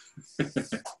dough.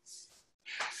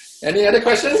 Any other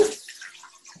questions?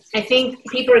 I think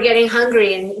people are getting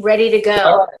hungry and ready to go.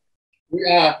 All right. We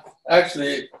are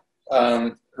actually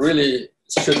really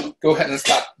should go ahead and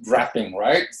start wrapping,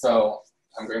 right? So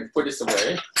I'm going to put this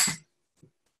away.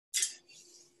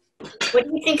 What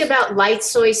do you think about light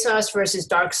soy sauce versus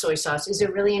dark soy sauce? Is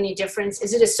there really any difference?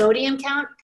 Is it a sodium count?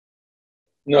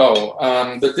 No,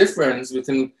 the difference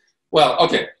between, well,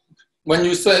 okay, when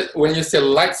you say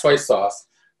light soy sauce,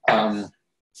 I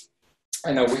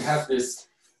know we have this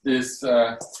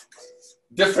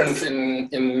difference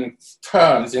in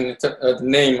terms, in the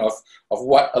name of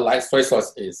what a light soy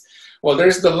sauce is. Well, there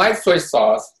is the light soy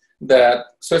sauce that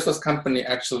soy sauce company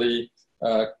actually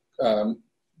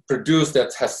produce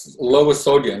that has lower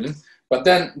sodium. But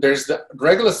then there's the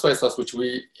regular soy sauce, which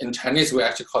we, in Chinese, we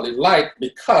actually call it light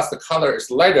because the color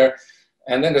is lighter.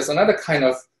 And then there's another kind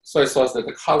of soy sauce that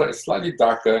the color is slightly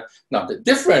darker. Now, the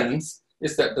difference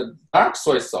is that the dark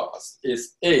soy sauce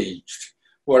is aged,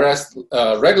 whereas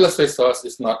regular soy sauce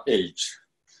is not aged.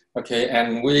 Okay,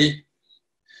 and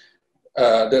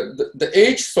the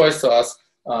aged soy sauce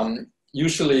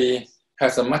usually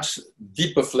has a much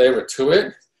deeper flavor to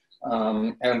it.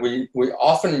 And we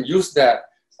often use that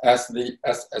as a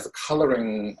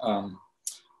coloring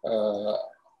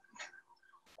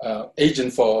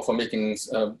agent for making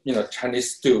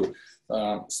Chinese stew.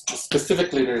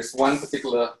 Specifically, there's one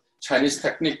particular Chinese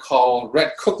technique called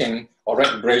red cooking or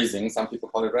red braising. Some people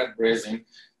call it red braising.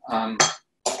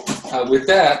 With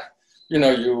that, you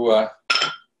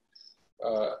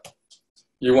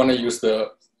want to use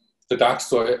the dark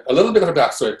soy, a little bit of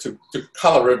dark soy to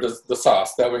color the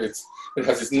sauce. That way it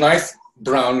has this nice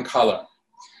brown color.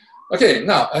 Okay,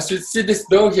 now as you see this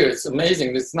dough here, it's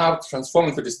amazing. It's now transformed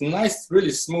into this nice,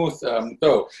 really smooth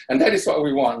dough, and that is what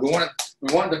we want. We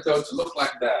want the dough to look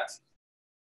like that.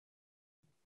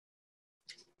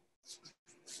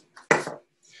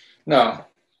 Now,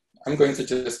 I'm going to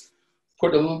just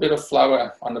put a little bit of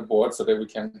flour on the board so that we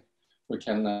can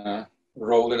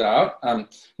roll it out.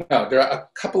 Now, there are a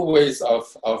couple ways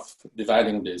of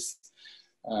dividing this.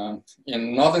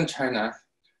 In northern China,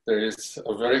 there is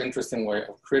a very interesting way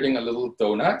of creating a little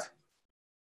donut.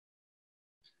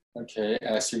 Okay,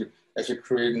 as you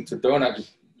create into donut,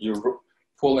 you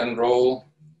pull and roll.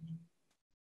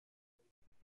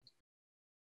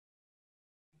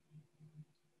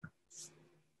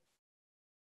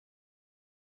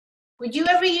 Would you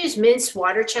ever use minced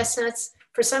water chestnuts?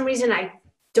 For some reason, I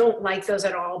don't like those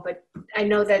at all, but I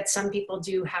know that some people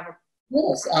do have a...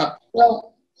 Yes,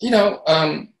 well,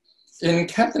 in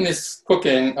Cantonese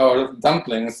cooking or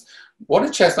dumplings, water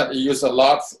chestnut you use a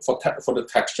lot for the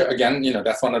texture. Again,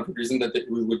 that's one of the reasons that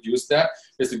we would use that,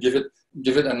 is to give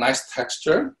it a nice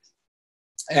texture.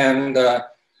 And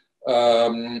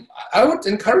I would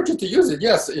encourage you to use it.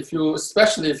 Yes,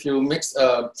 especially if you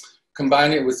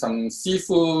combine it with some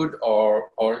seafood,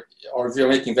 or if you're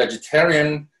making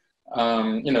vegetarian,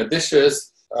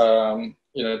 dishes,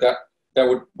 that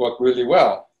would work really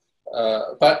well.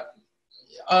 But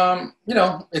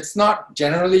it's not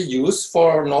generally used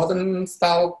for northern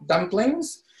style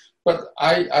dumplings. But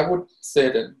I would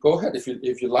say that go ahead, if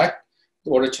you like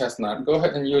water chestnut, go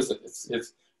ahead and use it.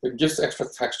 It gives extra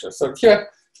texture. So here,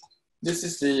 this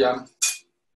is the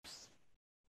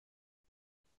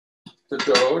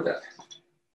dough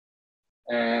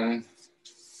and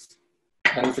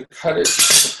if you cut it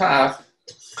in half,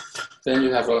 then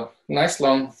you have a nice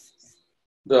long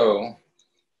dough.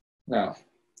 Now,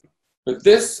 with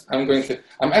this, I'm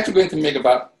actually going to make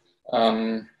about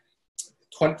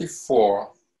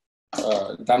 24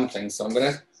 dumplings. So I'm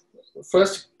going to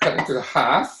first cut into the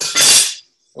half.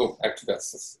 Oh, actually,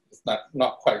 it's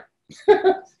not quite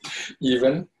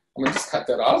even. I'm going to just cut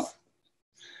that off.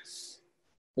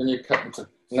 Then you cut into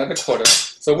another quarter.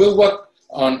 So we'll work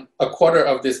on a quarter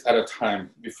of this at a time.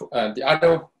 Before the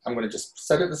other, I'm going to just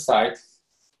set it aside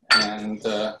and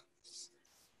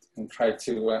try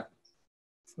to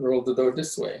roll the dough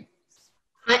this way.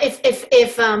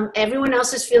 If everyone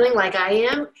else is feeling like I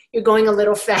am, you're going a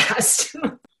little fast.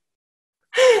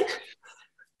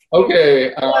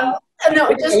 Okay. No,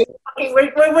 okay,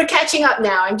 we're catching up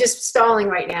now. I'm just stalling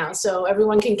right now, so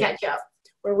everyone can catch up.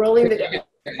 We're rolling the dough.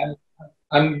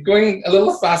 I'm going a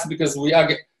little fast because we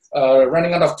are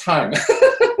running out of time.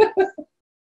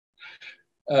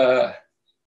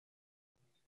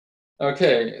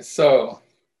 Okay, so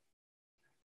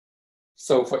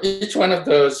for each one of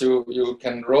those, you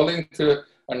can roll into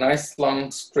a nice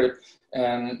long strip,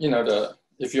 and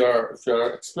if you're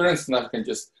experienced enough, you can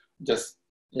just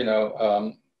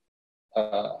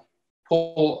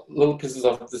pull little pieces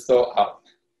of the dough out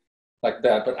like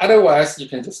that. But otherwise, you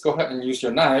can just go ahead and use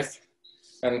your knife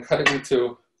and cut it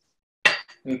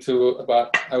into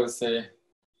about, I would say,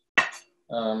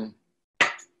 1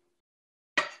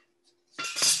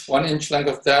 inch length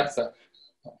of that.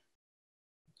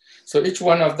 So each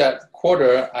one of that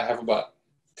quarter, I have about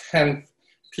 10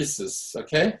 pieces,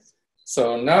 okay?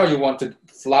 So now you want to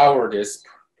flour this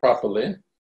properly.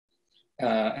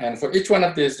 And for each one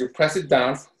of these, you press it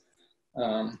down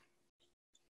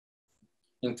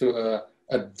into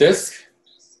a disc.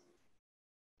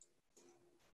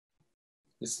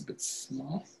 It's a bit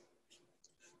small.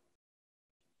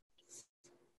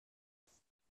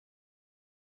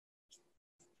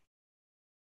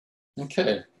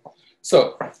 Okay,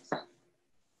 so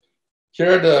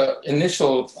here are the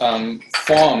initial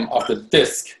form of the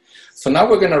disc. So now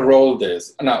we're going to roll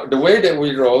this. Now, the way that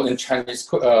we roll in Chinese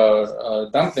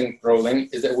dumpling rolling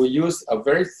is that we use a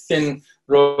very thin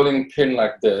rolling pin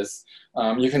like this.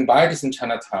 You can buy this in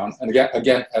Chinatown, and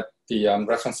again at the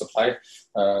restaurant supply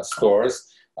stores.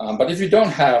 But if you don't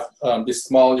have this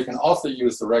small, you can also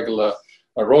use the regular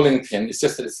rolling pin. It's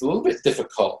just that it's a little bit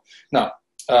difficult. Now,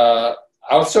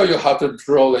 I'll show you how to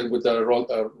roll it with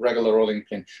a regular rolling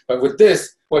pin. But with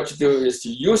this, what you do is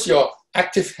you use your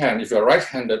active hand. If you're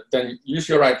right-handed, then use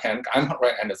your right hand. I'm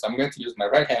right-handed, so I'm going to use my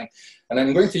right hand. And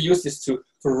I'm going to use this to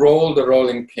roll the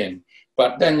rolling pin.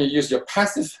 But then you use your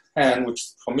passive hand, which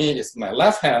for me is my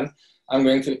left hand. I'm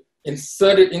going to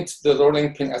insert it into the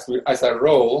rolling pin as I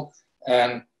roll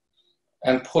and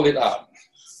pull it out.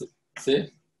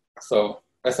 See? So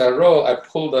as I roll, I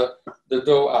pull the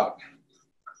dough out.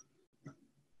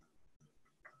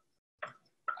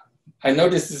 I know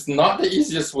this is not the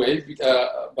easiest way,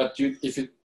 but if you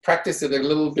practice it a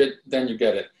little bit, then you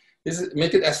get it.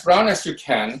 Make it as round as you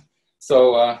can.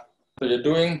 So, so you're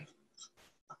doing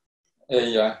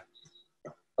a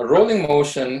rolling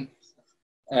motion,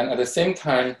 and at the same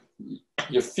time,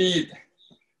 you feed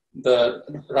the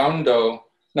round dough.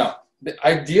 Now, the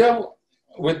idea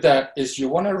with that is you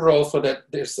want to roll so that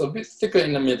there's a bit thicker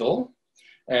in the middle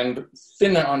and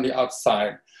thinner on the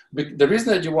outside. The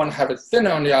reason that you want to have it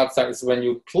thinner on the outside is when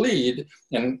you pleat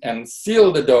and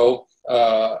seal the dough,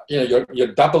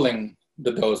 you're doubling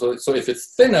the dough. So if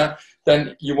it's thinner,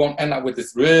 then you won't end up with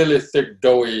this really thick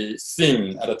doughy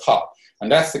seam at the top.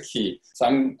 And that's the key. So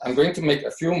I'm going to make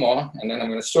a few more, and then I'm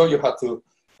going to show you how to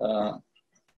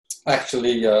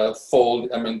actually fold,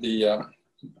 the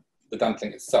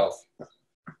dumpling itself.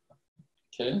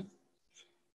 Okay.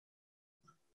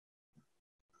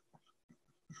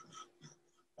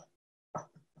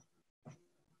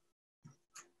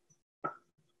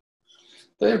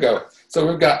 There you go. So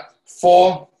we've got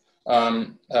 4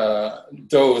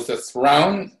 doughs that's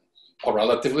round, or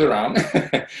relatively round.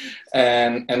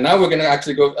 and now we're going to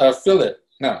actually go fill it.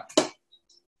 Now,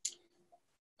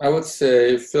 I would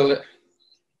say fill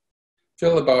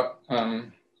about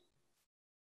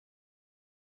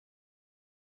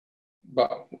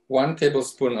 1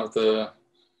 tablespoon of the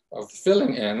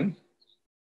filling in.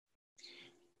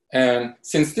 And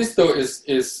since this dough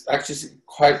is actually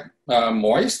quite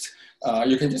moist,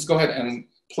 you can just go ahead and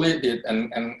pleat it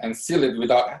and seal it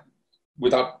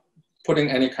without putting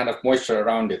any kind of moisture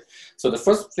around it. So the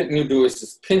first thing you do is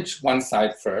just pinch one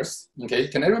side first. Okay,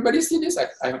 can everybody see this?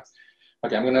 Okay,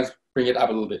 I'm gonna bring it up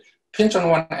a little bit. Pinch on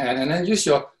one end, and then use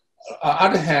your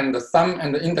other hand, the thumb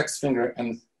and the index finger,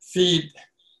 and feed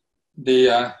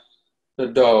the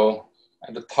dough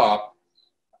at the top.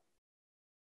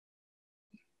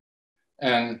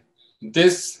 And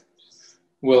this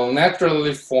will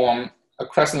naturally form a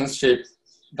crescent-shaped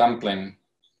dumpling.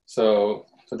 So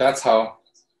that's how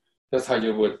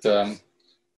you would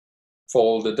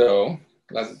fold the dough,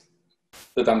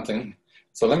 the dumpling.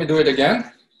 So let me do it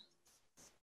again.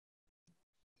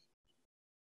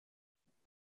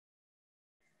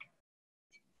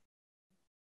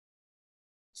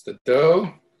 It's the dough,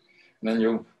 and then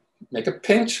you make a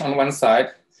pinch on one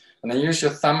side, and then use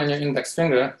your thumb and your index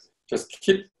finger. Just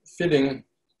keep feeding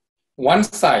one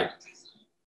side,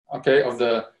 okay, of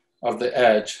the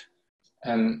edge,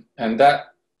 and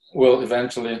that will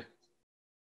eventually.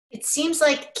 It seems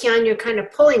like, Kian, you're kind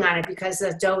of pulling on it because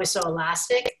the dough is so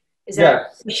elastic. Is that? Yeah.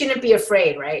 You shouldn't be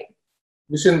afraid, right?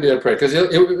 You shouldn't be afraid because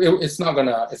it's not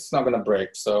gonna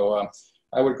break. So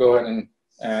I would go ahead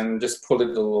and just pull it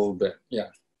a little bit. Yeah.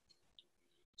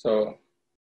 So,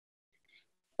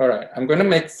 all right, I'm gonna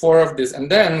make 4 of this,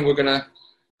 and then we're gonna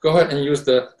go ahead and use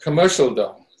the commercial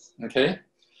dough. Okay.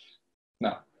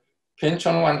 Now, pinch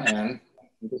on one end.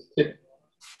 And just hit.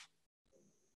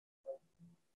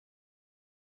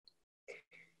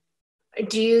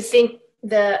 Do you think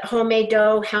the homemade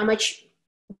dough, how much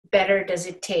better does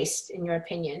it taste, in your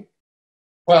opinion?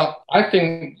 Well, I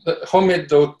think the homemade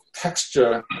dough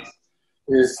texture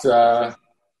is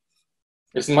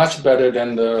much better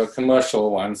than the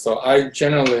commercial one. So I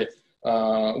generally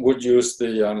would use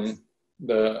your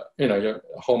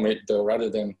homemade dough rather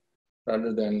than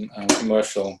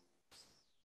commercial.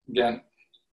 Again,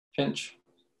 pinch.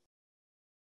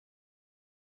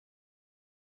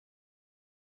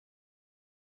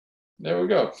 There we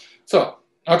go. So,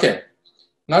 okay,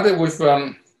 now that we've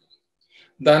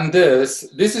done this,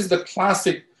 this is the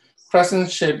classic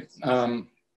crescent-shaped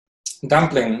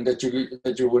dumpling that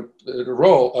you would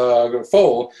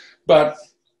fold. But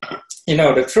you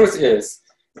know, the truth is,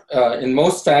 in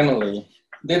most family,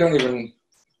 they don't even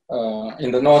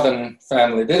in the northern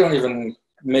family, they don't even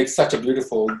make such a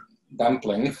beautiful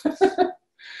dumpling.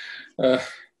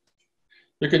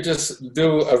 You could just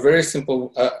do a very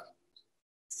simple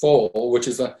fold, which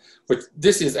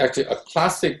this is actually a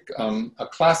classic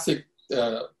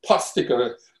pot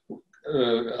sticker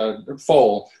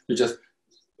fold. You just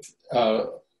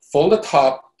fold the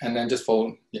top and then just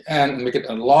fold the end and make it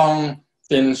a long,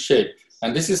 thin shape.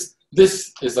 And this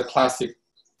is a classic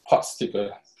pot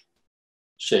sticker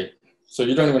shape. So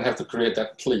you don't even have to create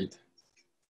that pleat.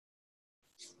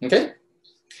 Okay?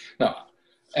 Now,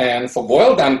 and for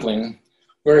boiled dumpling,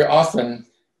 very often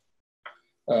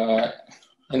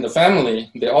in the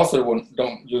family, they also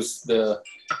don't use the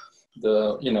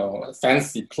you know,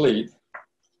 fancy pleat.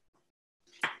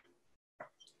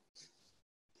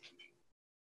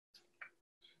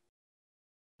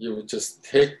 You would just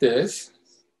take this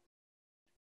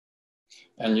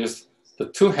and use the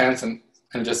two hands and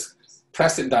just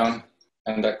press it down,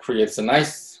 and that creates a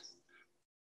nice,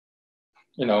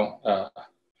 you know,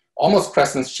 almost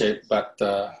crescent shape, but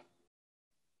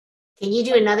can you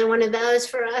do another one of those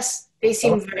for us? They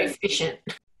seem very efficient.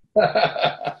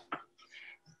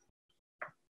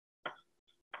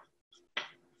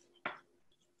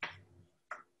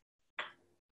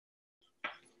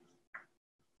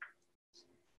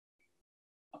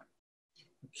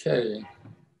 Okay.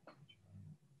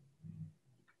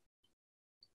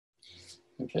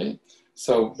 Okay.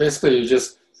 So basically, you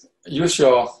just use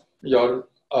your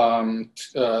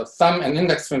thumb and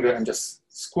index finger and just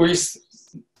squeeze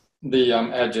the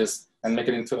edges and make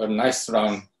it into a nice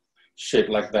round shape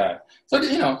like that. So,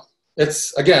 you know,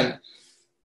 it's, again,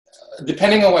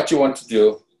 depending on what you want to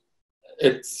do,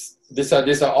 these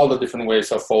are all the different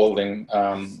ways of folding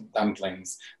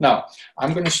dumplings. Now,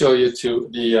 I'm going to show you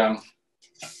the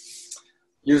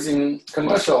using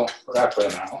commercial wrapper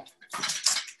now.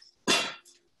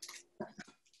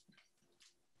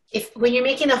 When you're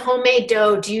making the homemade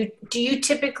dough, do you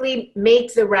typically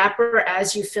make the wrapper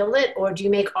as you fill it, or do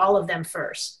you make all of them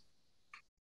first?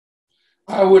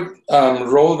 I would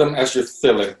roll them as you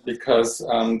fill it, because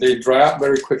they dry out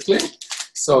very quickly.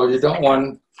 So you don't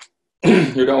want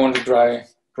to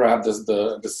grab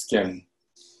the skin.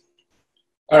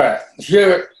 All right,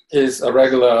 here is a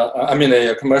regular,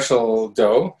 a commercial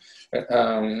dough.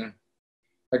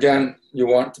 Again, you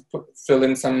want to put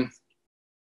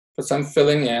some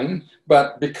filling in,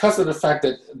 but because of the fact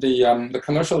that the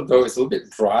commercial dough is a little bit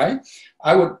dry,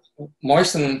 I would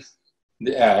moisten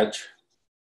the edge,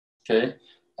 okay,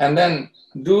 and then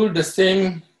do the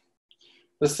same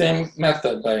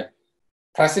method by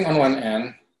pressing on one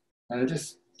end and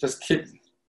just keep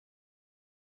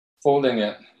folding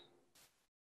it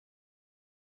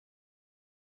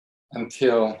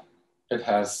until it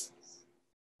has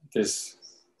this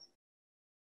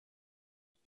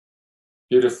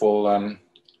beautiful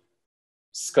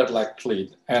skirt-like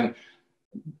pleat. And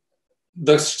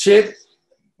the shape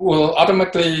will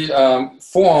automatically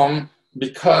form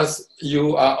because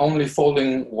you are only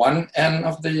folding one end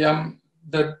of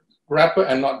the wrapper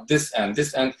and not this end.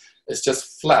 This end is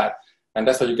just flat, and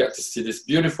that's why you get to see this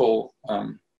beautiful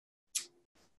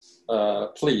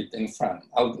pleat in front.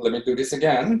 Let me do this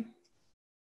again.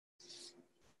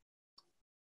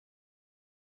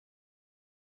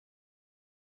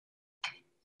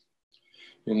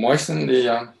 You moisten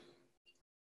the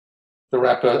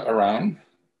wrapper around,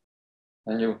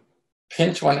 and you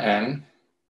pinch one end,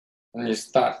 and you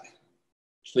start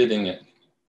pleating it.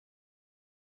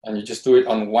 And you just do it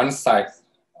on one side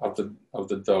of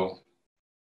the dough.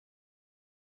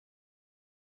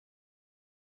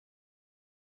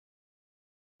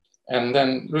 And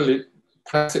then really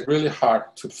press it really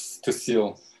hard to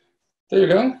seal. There you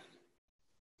go.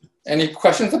 Any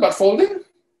questions about folding?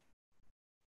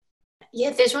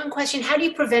 Yeah, there's one question. How do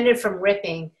you prevent it from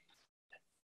ripping?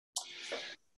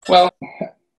 Well,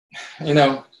 you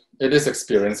know, it is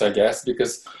experience, I guess,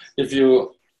 because if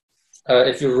you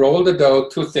roll the dough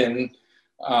too thin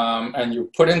and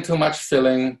you put in too much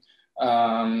filling,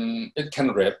 it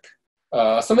can rip.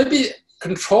 So maybe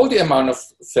control the amount of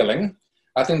filling.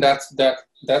 I think that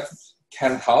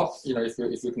can help. You know, if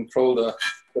you control the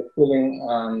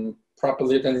filling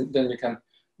properly, then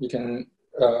you can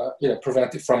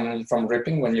prevent it from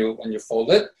ripping when you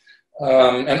fold it,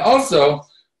 and also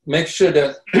make sure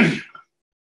that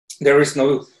there is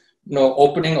no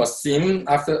opening or seam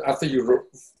after you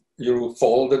you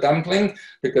fold the dumpling,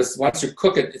 because once you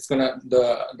cook it, it's gonna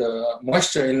the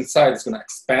moisture inside is gonna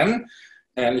expand,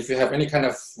 and if you have any kind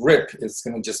of rip, it's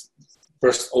gonna just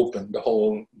burst open. The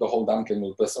whole dumpling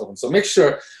will burst open. So make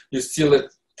sure you seal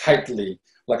it tightly.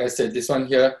 Like I said, this one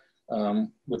here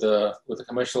with a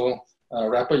commercial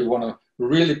wrapper, you want to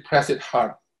really press it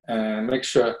hard and make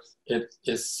sure it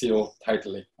is sealed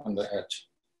tightly on the edge.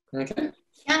 Okay.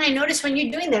 Yeah, and I noticed when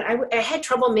you're doing that, I had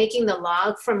trouble making the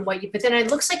log from what you, but then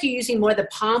it looks like you're using more the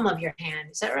palm of your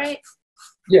hand. Is that right?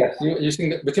 Yes, you're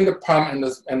using between the palm and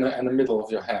the middle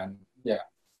of your hand. Yeah,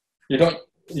 you don't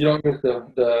use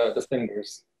the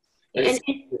fingers. And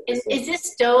is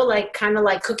this dough like kind of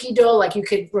like cookie dough? Like you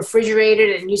could refrigerate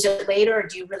it and use it later, or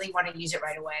do you really want to use it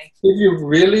right away? If you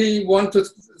really want to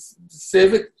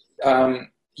save it,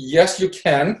 yes, you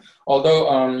can.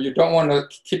 Although you don't want to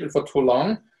keep it for too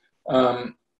long.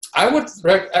 I would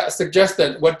suggest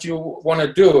that what you want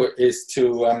to do is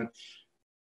to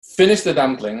finish the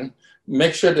dumpling,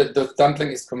 make sure that the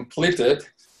dumpling is completed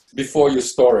before you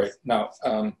store it. Now,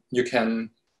 you can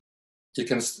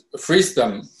freeze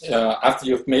them after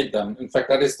you've made them. In fact,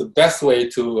 that is the best way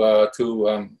to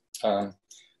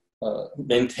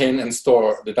maintain and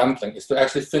store the dumpling, is to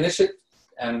actually finish it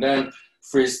and then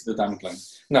freeze the dumpling.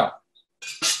 Now,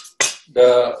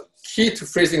 the key to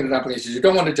freezing the dumpling is you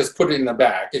don't want to just put it in a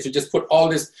bag. If you just put all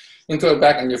this into a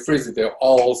bag and you freeze it, they'll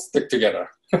all stick together.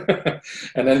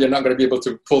 And then you're not going to be able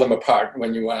to pull them apart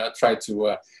when you want to try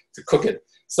to cook it.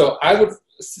 So I would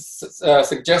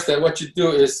suggest that what you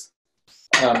do is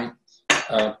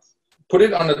put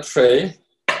it on a tray,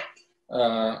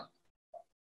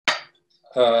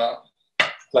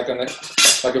 like a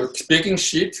baking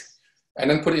sheet, and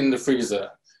then put it in the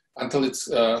freezer until it's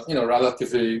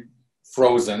relatively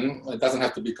frozen. It doesn't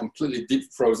have to be completely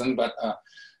deep frozen, but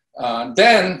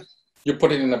then you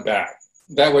put it in a bag.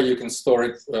 That way you can store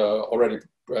it already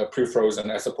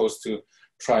pre-frozen, as opposed to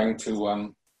trying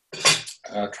to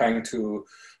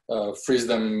freeze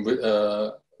them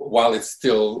while it's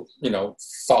still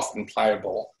soft and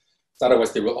pliable.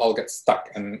 Otherwise, they will all get stuck,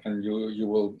 and you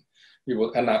will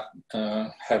end up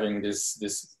having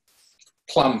this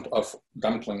clump of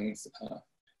dumplings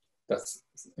that's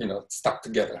stuck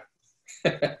together.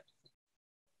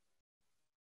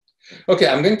 Okay,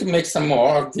 I'm going to make some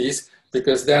more of these,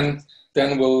 because then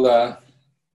we'll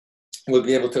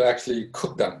be able to actually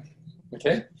cook them.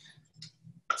 Okay.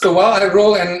 So while I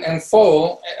roll and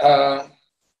fold,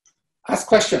 ask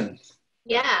questions.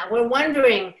 Yeah, we're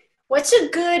wondering what's a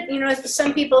good.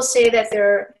 Some people say that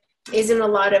there isn't a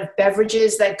lot of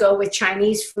beverages that go with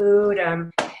Chinese food.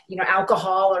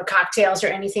 Alcohol or cocktails or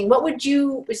anything. What would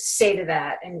you say to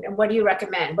that? And what do you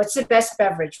recommend? What's the best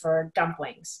beverage for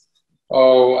dumplings?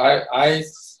 Oh,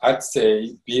 I'd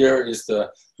say beer is the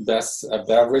best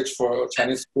beverage for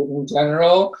Chinese food in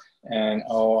general. And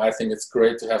I think it's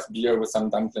great to have beer with some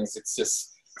dumplings. It's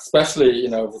just, especially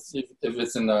if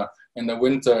it's in the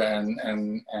winter and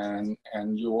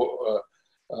you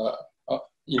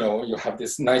have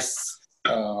this nice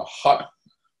hot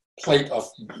plate of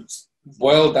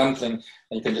boiled dumpling,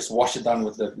 and you can just wash it down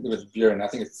with beer, and I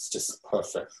think it's just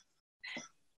perfect.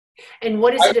 And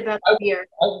what is it about the beer?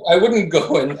 I wouldn't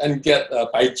go and get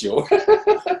baijiu.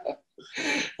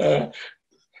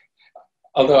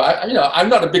 Although I'm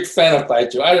not a big fan of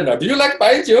baijiu. I don't know. Do you like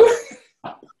baijiu?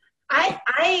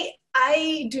 I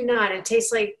do not. It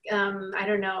tastes like I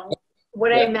don't know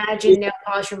what I imagine nail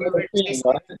polish remover tastes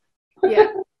like.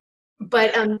 Yeah.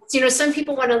 But some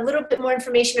people want a little bit more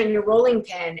information on your rolling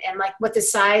pin and like what the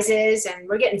size is, and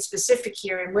we're getting specific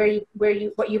here, and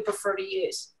what you prefer to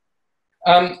use.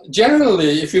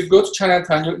 Generally, if you go to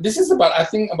Chinatown, this is about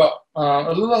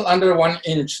a little under 1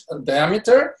 inch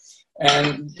diameter,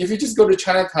 and if you just go to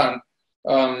Chinatown,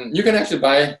 you can actually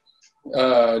buy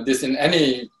this in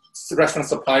any restaurant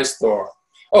supply store.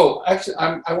 Oh, actually,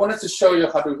 I wanted to show you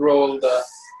how to roll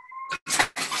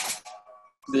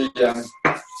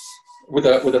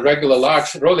with a regular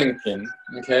large rolling pin.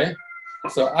 Okay,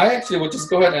 so I actually will just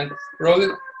go ahead and roll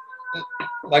it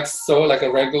like so, like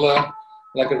a regular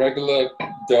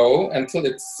dough, until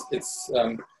it's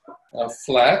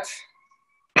flat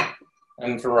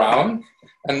and round,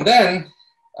 and then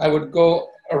I would go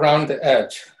around the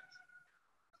edge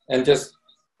and just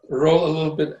roll a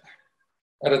little bit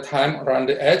at a time around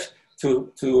the edge to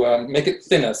make it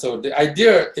thinner. So the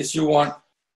idea is you want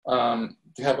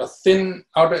to have a thin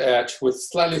outer edge with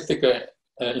slightly thicker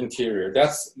interior.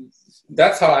 That's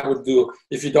how I would do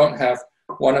if you don't have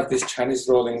one of these Chinese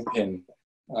rolling pin.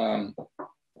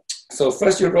 So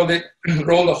first you roll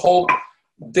the whole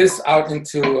this out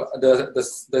into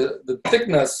the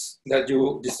thickness that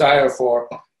you desire for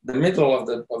the middle of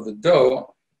the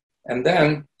dough, and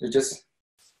then you just,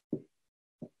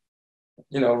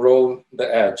 roll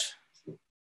the edge.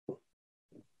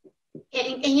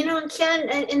 And you know, Ken,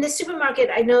 in the supermarket,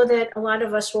 I know that a lot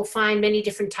of us will find many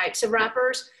different types of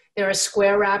wrappers. There are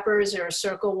square wrappers, there are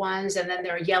circle ones, and then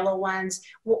there are yellow ones.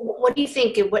 What do you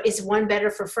think? What is one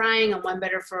better for frying and one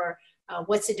better for,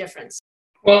 what's the difference?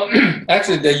 Well,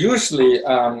 actually, they're usually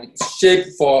shaped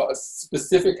for a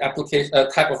specific application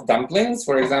type of dumplings.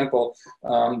 For example,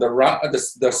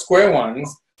 the square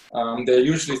ones, they're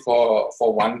usually for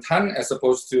wonton, as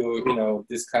opposed to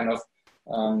this kind of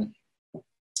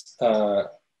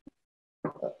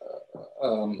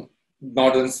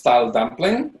northern style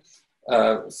dumpling.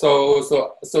 So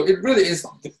it really is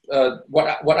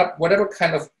whatever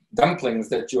kind of dumplings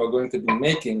that you are going to be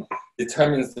making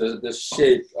determines the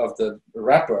shape of the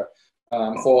wrapper.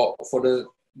 For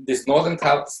this northern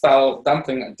style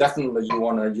dumpling, definitely you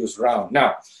want to use round.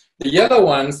 Now, the yellow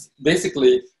ones,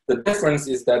 basically the difference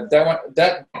is that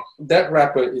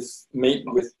wrapper is made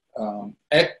with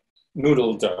egg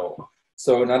noodle dough.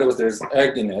 So in other words, there's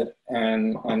egg in it,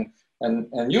 and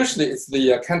usually it's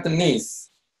the Cantonese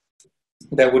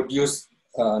that would use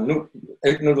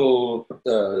egg noodle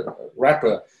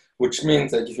wrapper, which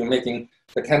means that if you're making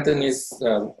the Cantonese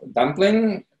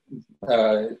dumpling,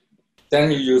 then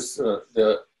you use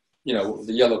the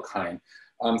yellow kind.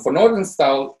 For northern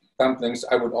style dumplings,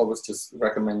 I would always just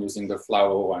recommend using the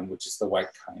flour one, which is the white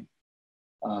kind.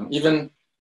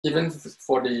 Even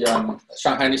for the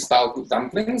Shanghainese style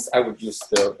dumplings, I would use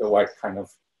the white kind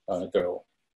of dough.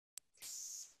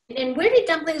 And where did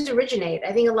dumplings originate?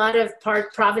 I think a lot of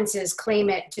provinces claim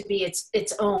it to be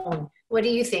its own. What do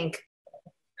you think?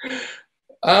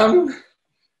 I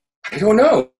don't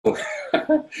know.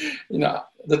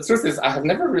 The truth is I have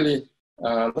never really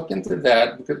looked into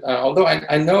that, because although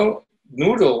I know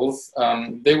noodles,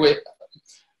 there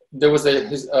was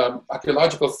a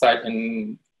archaeological site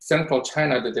in central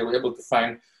China that they were able to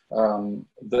find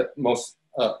the most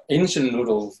ancient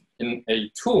noodles in a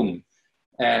tomb.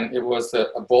 And it was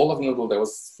a bowl of noodle that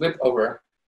was flipped over,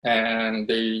 and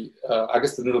I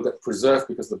guess the noodle got preserved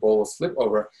because the bowl was flipped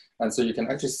over. And so you can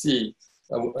actually see,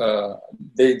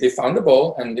 they found the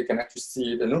bowl, and they can actually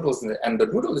see the noodles in it. And the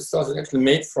noodle itself is actually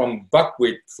made from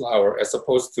buckwheat flour as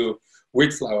opposed to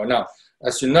wheat flour. Now,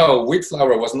 as you know, wheat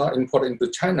flour was not imported into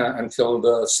China until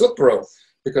the Silk Road,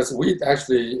 because wheat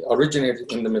actually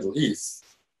originated in the Middle East.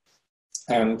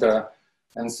 And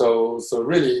so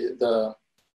really the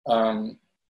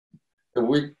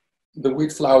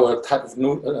wheat flour type of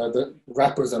the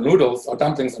wrappers and noodles, or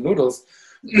dumplings and noodles,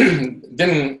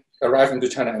 didn't arrive into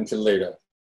China until later.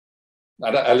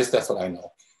 At least that's what I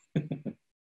know.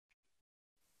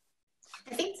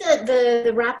 I think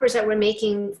the wrappers that we're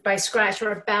making by scratch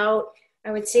are about,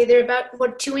 I would say they're about,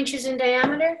 what, 2 inches in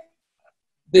diameter?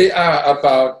 They are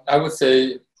about, I would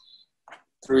say,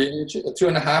 3 inches,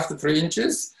 2.5 to 3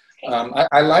 inches.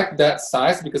 I like that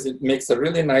size because it makes a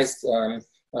really nice,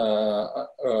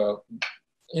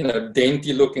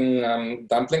 dainty looking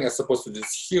dumpling, as opposed to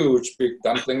these huge, big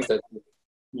dumplings that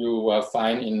you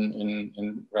find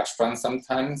in restaurants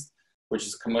sometimes, which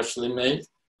is commercially made.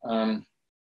 And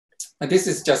this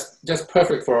is just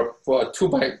perfect for a two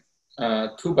by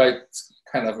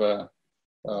kind of a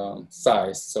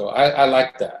size. So I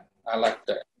like that. I like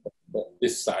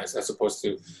this size, as opposed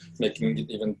to making it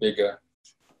even bigger.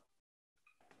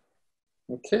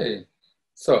 Okay,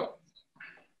 so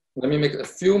let me make a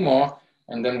few more,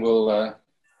 and then we'll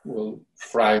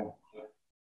fry.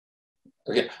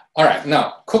 Okay, all right,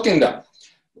 now cooking them.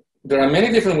 There are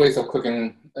many different ways of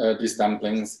cooking these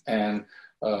dumplings, and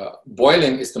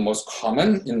boiling is the most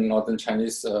common in Northern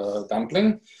Chinese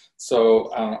dumpling.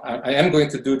 So I am going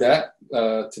to do that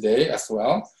today as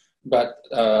well. But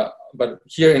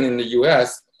here in the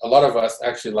US, a lot of us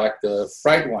actually like the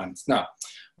fried ones. Now,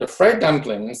 the fried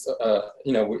dumplings,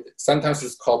 sometimes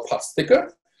it's called pot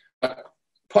sticker.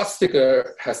 Pot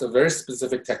sticker has a very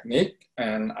specific technique,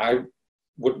 and I'm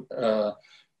going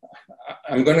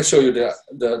to show you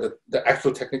the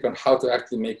actual technique on how to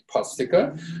actually make pot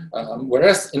sticker.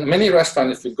 Whereas in many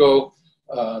restaurants, if you go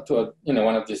to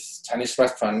one of these Chinese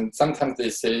restaurants, sometimes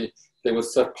they say they will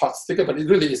serve pot sticker, but it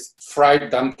really is fried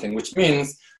dumpling, which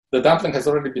means the dumpling has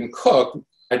already been cooked,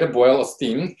 either boiled or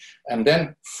steamed, and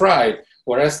then fried.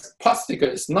 Whereas pot sticker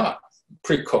is not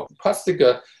pre-cooked. Pot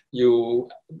sticker, you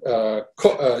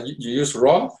use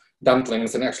raw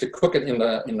dumplings and actually cook it in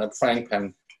the frying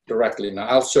pan directly. Now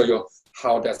I'll show you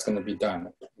how that's going to be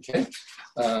done. Okay.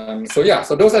 So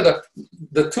those are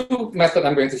the two methods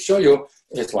I'm going to show you.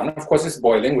 Is one, of course, is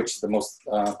boiling, which is the most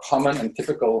common and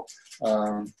typical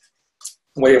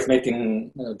way of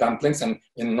making dumplings, and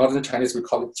in northern Chinese we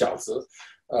call it 饺子.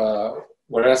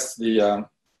 Whereas the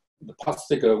pot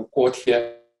sticker 锅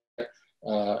贴,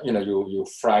 you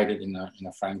fried it in a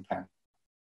frying pan.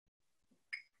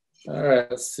 All right,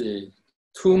 let's see,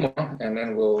 2 more, and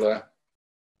then we'll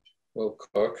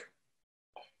cook.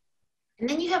 And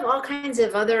then you have all kinds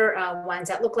of other ones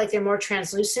that look like they're more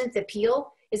translucent, the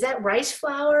peel. Is that rice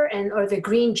flour or the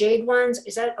green jade ones?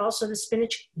 Is that also the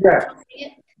spinach? Yeah.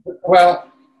 Well,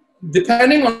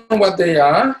 depending on what they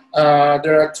are,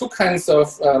 there are 2 kinds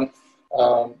of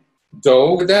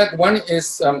dough with that. One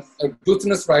is a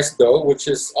glutinous rice dough, which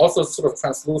is also sort of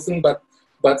translucent, but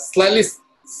slightly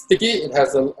sticky. It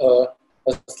has a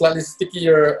slightly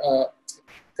stickier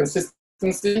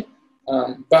consistency.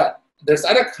 But there's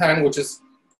other kind which is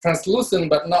translucent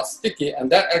but not sticky, and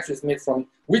that actually is made from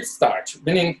wheat starch,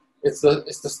 meaning it's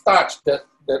the starch that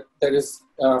is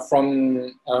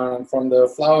from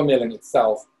the flour milling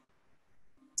itself.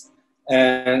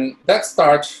 And that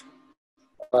starch,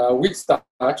 wheat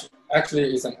starch,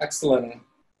 actually is an excellent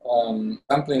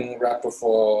dumpling wrapper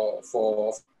for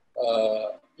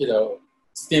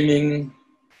steaming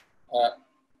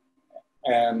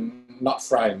and not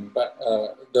frying. But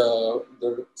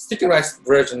the sticky rice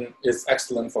version is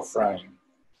excellent for frying.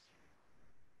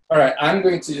 All right, I'm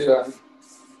going to.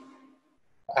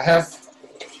 I have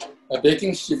a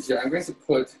baking sheet here. I'm going to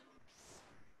put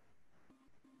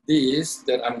these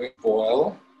that I'm going to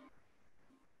boil.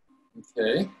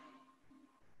 Okay,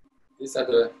 these are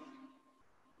the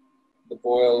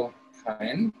boil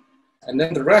kind, and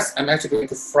then the rest I'm actually going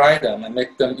to fry them and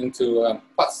make them into a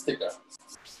pot sticker.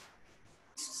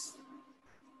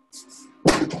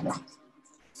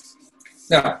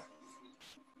 Now,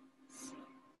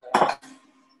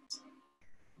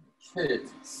 okay.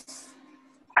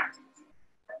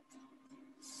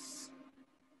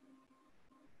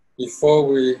 Before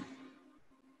we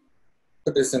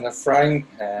put this in a frying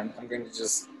pan, I'm going to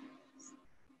just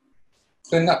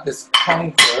clean up this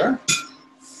counter.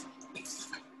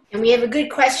 And we have a good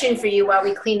question for you while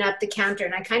we clean up the counter.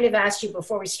 And I kind of asked you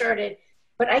before we started,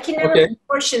 but I can never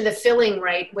proportion the filling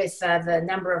right with the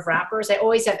number of wrappers. I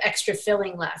always have extra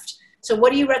filling left. So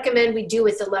what do you recommend we do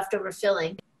with the leftover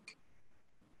filling?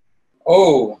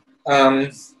 Oh,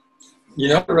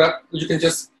 you can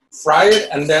just fry it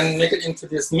and then make it into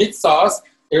this meat sauce.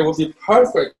 It will be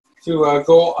perfect to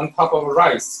go on top of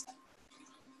rice.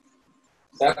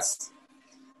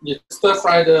 You stir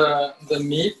fry the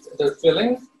meat, the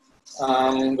filling,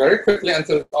 very quickly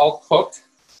until it's all cooked,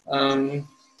 and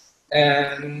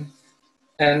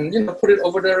put it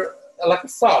over there like a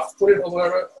sauce. Put it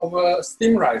over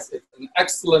steamed rice. It's an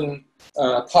excellent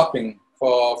topping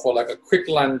for like a quick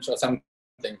lunch or something.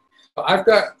 So I've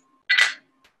got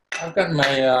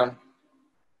my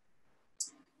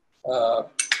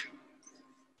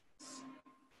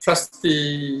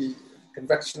trusty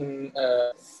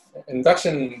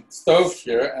induction stove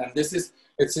here, and it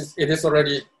is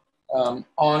already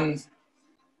on,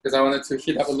 because I wanted to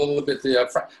heat up a little bit the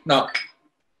now.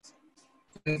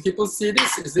 Can people see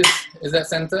this? Is that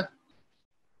center?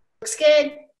 Looks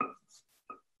good.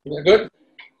 Yeah, good.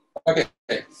 Okay.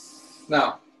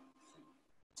 Now,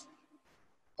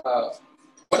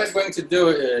 what I'm going to do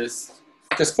is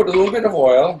just put a little bit of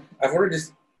oil.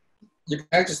 You can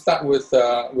actually start with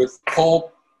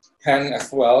cold pan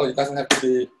as well. It doesn't have to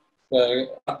be,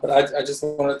 but I just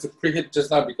wanted to preheat just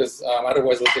now because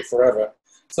otherwise it will take forever.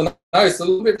 So now it's a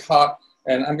little bit hot,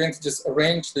 and I'm going to just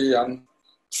arrange the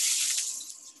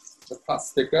pot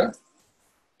sticker.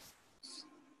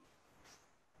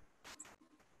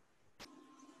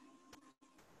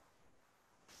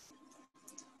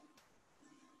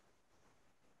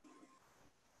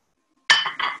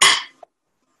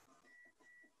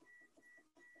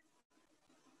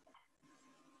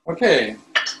 Okay.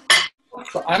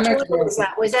 So I'm actually going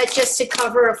to, was that just to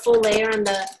cover a full layer on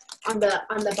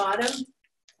the bottom?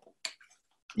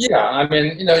 Yeah, I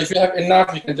mean, if you have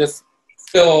enough, you can just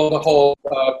fill the whole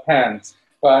pan.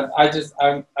 But I just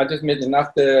made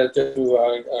enough there just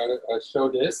to show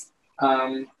this.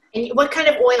 And what kind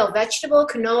of oil? Vegetable,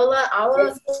 canola,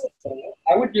 olive?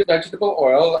 I would use vegetable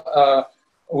oil,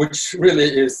 which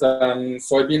really is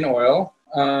soybean oil,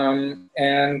 and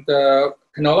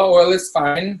canola oil is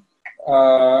fine.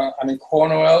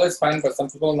 Corn oil is fine, but some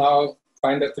people now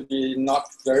find that to be not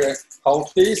very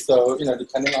healthy. So,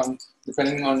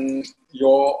 depending on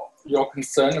your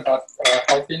concern about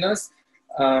healthiness.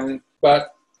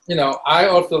 But, I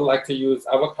also like to use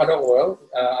avocado oil.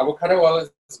 Avocado oil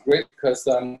is great because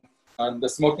the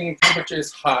smoking temperature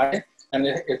is high and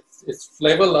it's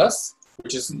flavorless,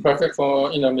 which is perfect for,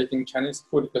 making Chinese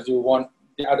food because you want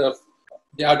the other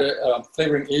the other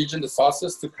flavoring agent, the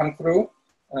sauces, to come through.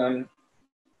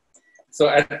 So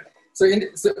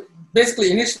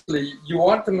basically, initially, you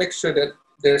want to make sure that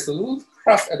there's a little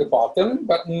crust at the bottom,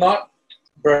 but not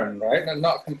burned, right? And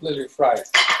not completely fried.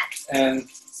 And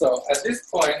so at this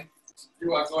point,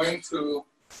 you are going to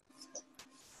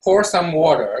pour some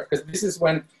water, because this is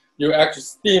when you actually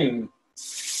steam.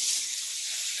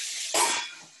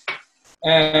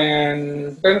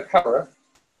 And then cover.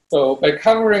 So by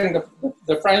covering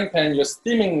the frying pan, you're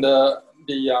steaming the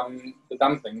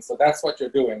dumpling. So that's what you're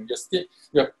doing.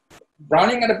 You're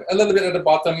browning a little bit at the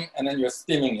bottom, and then you're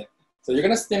steaming it. So you're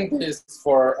gonna steam this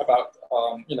for about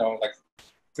like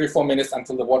 3-4 minutes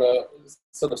until the water is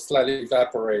sort of slightly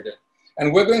evaporated.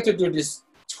 And we're going to do this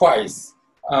twice.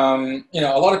 A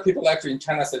lot of people actually in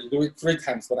China said you do it 3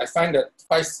 times, but I find that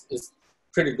twice is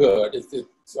pretty good if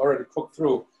it's already cooked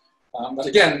through. But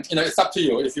again, it's up to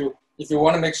you. If you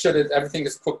want to make sure that everything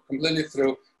is cooked completely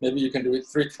through, maybe you can do it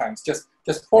 3 times. Just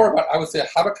pour about, I would say,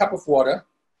 half a cup of water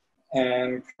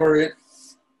and cover it.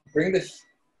 Bring the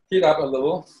heat up a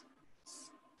little.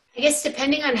 I guess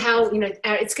depending on how,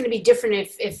 it's going to be different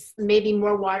if maybe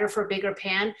more water for a bigger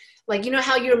pan. Like,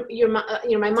 how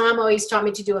my mom always taught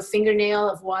me to do a fingernail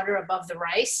of water above the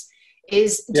rice. Do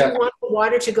you want the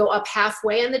water to go up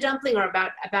halfway on the dumpling, or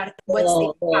about what's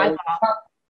the eyeball?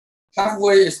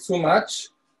 Halfway is too much.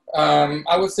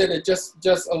 I would say that just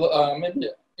maybe,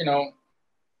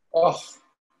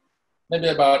 maybe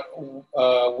about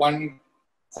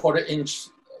 1/4 inch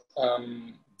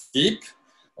deep.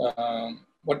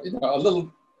 A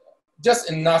little,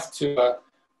 just enough to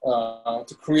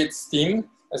create steam.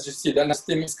 As you see, then the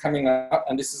steam is coming up,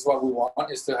 and this is what we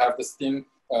want, is to have the steam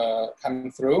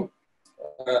coming through.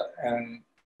 And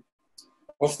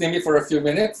we'll steam it for a few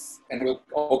minutes, and we'll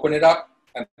open it up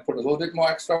and put a little bit more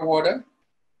extra water.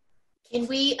 Can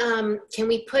we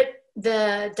put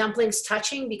the dumplings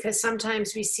touching? Because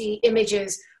sometimes we see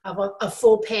images of a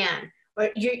full pan. Or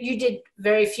you did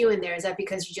very few in there. Is that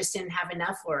because you just didn't have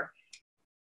enough, or?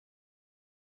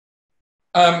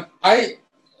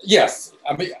 Yes.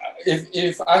 I mean,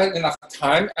 if I had enough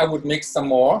time, I would make some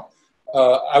more.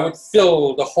 I would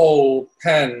fill the whole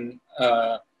pan,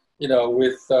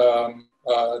 with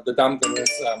the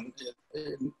dumplings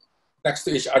next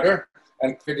to each other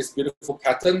and create this beautiful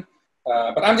pattern.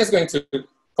 But I'm just going to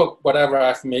cook whatever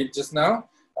I've made just now.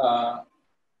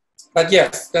 But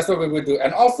yes, that's what we would do.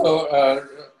 And also,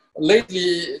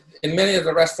 lately, in many of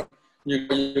the restaurants,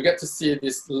 you get to see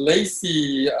this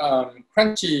lacy,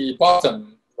 crunchy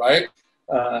bottom, right?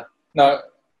 Now,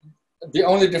 the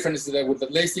only difference is that with the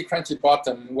lacy, crunchy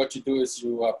bottom, what you do is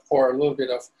you pour a little bit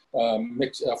of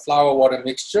flour water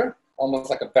mixture, almost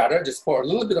like a batter. Just pour a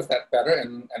little bit of that batter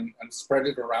and spread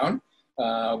it around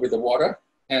with the water.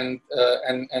 And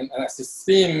as you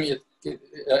steam it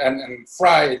and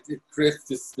fry it, it creates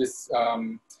this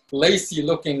lacy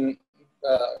looking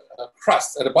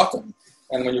crust at the bottom.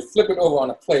 And when you flip it over on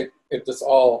a plate, it just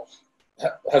all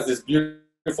has this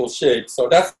beautiful shape. So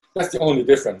that's the only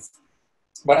difference.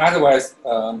 But otherwise,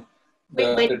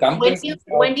 the dumplings.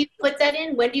 When do you put that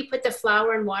in? When do you put the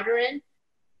flour and water in?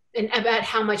 And about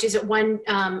how much? Is it one,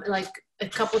 like a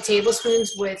couple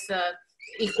tablespoons with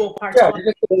equal parts? Yeah,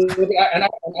 and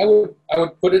I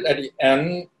would put it at the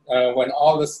end when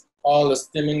all the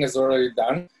steaming is already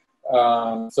done.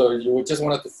 So you would just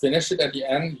want it to finish it at the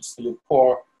end. So you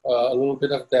pour a little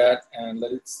bit of that and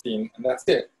let it steam, and that's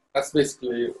it. That's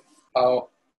basically how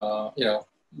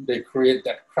they create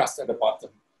that crust at the bottom.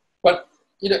 But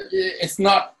it's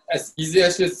not as easy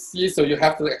as you see, so you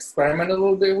have to experiment a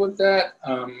little bit with that.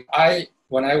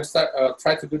 When I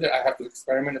try to do that, I have to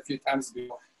experiment a few times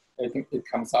before I think it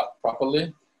comes out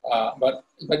properly. But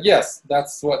yes,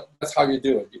 that's how you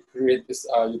do it. You create this.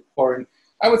 You pour in.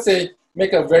 I would say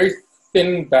make a very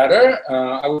thin batter.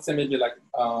 I would say maybe like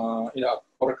a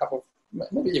quarter cup of,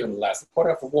 maybe even less, a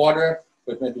quarter cup of water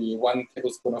with maybe 1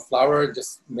 tablespoon of flour.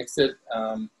 Just mix it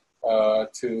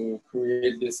to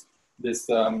create this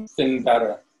thin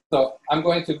batter. So I'm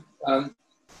going to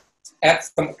add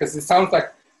some, because it sounds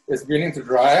like it's beginning to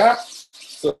dry up.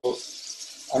 So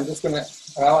I'm just gonna,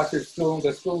 there's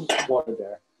still water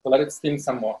there. So let it steam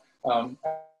some more.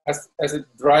 As it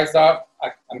dries up,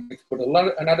 I'm going to put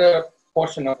another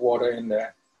portion of water in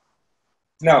there.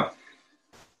 Now,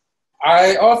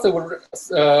 I also would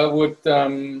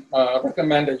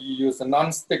recommend that you use a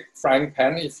non-stick frying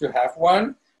pan if you have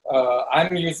one.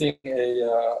 I'm using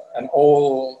an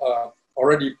old,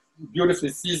 already beautifully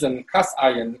seasoned cast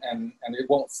iron, and it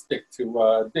won't stick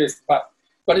to this. But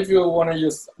if you want to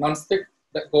use non-stick,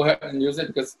 go ahead and use it,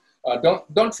 because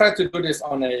don't try to do this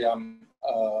on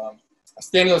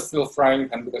stainless steel frying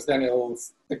pan, because then it will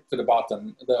stick to the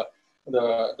bottom.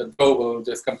 The dough will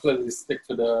just completely stick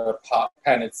to the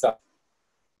pan itself,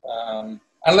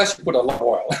 unless you put a lot of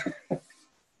oil.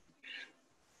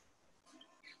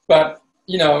 But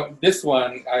you know, this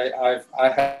one, I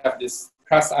have this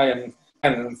cast iron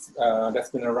pan that's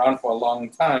been around for a long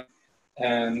time,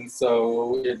 and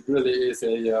so it really is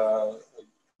a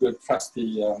good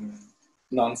trusty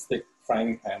non-stick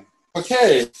frying pan.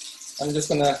 Okay, I'm just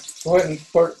gonna go ahead and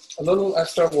pour a little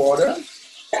extra water.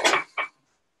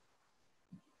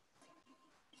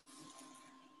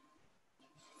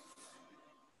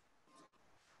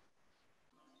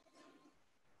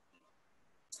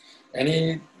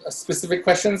 Any specific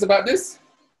questions about this?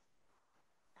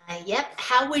 Yep.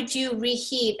 How would you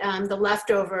reheat the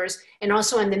leftovers, and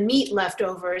also on the meat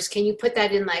leftovers? Can you put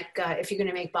that in, like, if you're going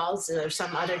to make balls or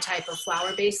some other type of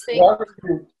flour-based thing? Well,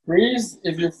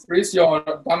 if you freeze your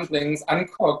dumplings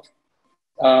uncooked,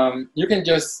 you can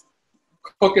just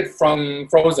cook it from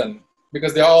frozen,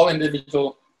 because they're all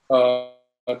individual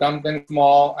dumplings,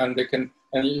 small, and they can.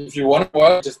 And if you want to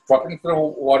boil, just drop it into the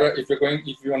water. If you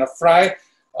want to fry,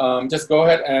 just go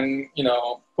ahead and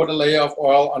put a layer of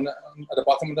oil at the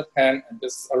bottom of the pan, and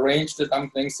just arrange the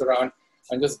dumplings around,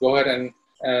 and just go ahead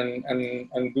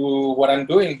and do what I'm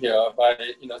doing here by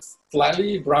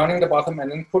slightly browning the bottom,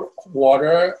 and then put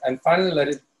water, and finally let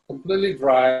it completely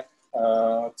dry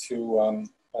to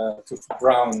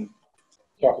brown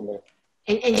properly.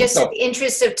 And just in the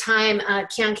interest of time,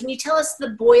 Kian, can you tell us the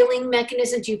boiling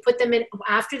mechanism? Do you put them in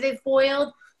after they've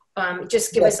boiled?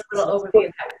 Just give us a little overview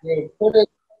of that.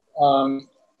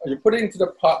 You put it into the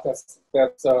pot that's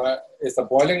is a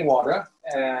boiling water,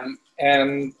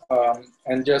 and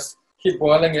just keep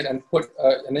boiling it, and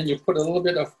then you put a little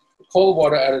bit of cold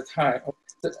water at a time.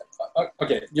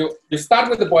 Okay, you start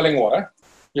with the boiling water.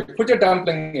 You put your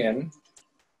dumpling in,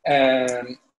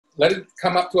 and let it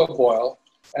come up to a boil,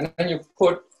 and then you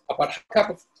put about a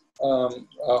cup of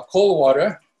cold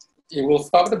water. It will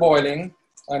stop the boiling,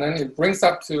 and then it brings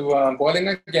up to boiling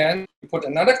again. You put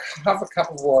another half a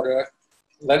cup of water,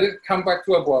 let it come back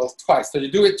to a boil twice. So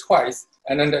you do it twice,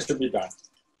 and then that should be done.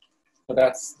 So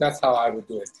that's how I would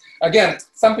do it. Again,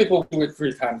 some people do it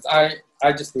 3 times. I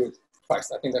just do it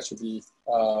twice. I think that should be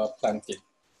plenty.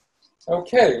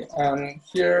 Okay,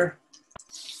 here,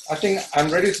 I think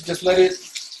I'm ready to just let it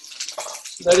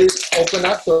open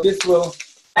up. So this will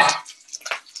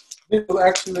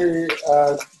actually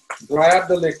dry up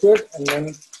the liquid, and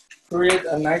then create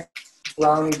a nice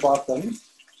brown bottom.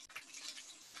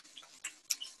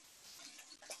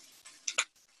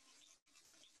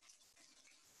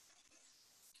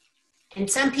 And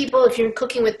some people, if you're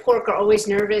cooking with pork, are always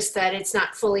nervous that it's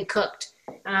not fully cooked.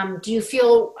 Do you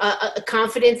feel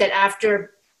confident that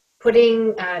after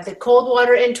putting the cold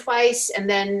water in twice and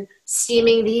then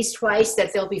steaming these twice,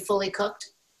 that they'll be fully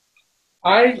cooked?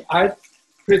 I've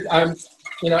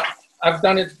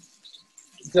done it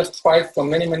just twice for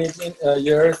many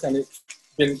years, and it's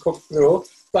been cooked through.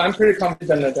 So I'm pretty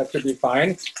confident that should be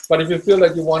fine. But if you feel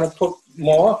like you want to cook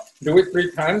more, do it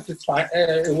 3 times. It's fine.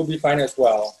 It will be fine as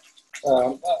well.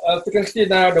 As you can see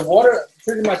now, the water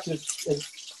pretty much is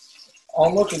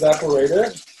almost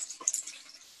evaporated.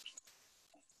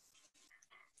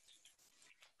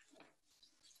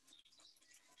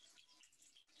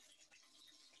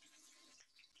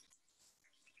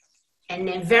 And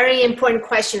a very important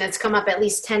question that's come up at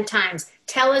least 10 times.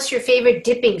 Tell us your favorite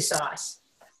dipping sauce.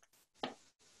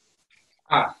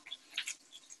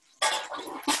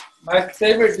 My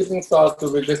favorite dipping sauce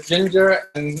would be just ginger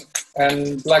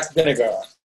and black vinegar.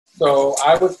 So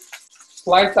I would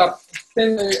slice up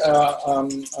thinly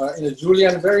in a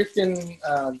julienne, very thin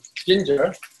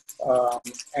ginger,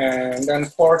 and then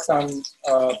pour some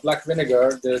black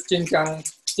vinegar, the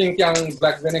Xinjiang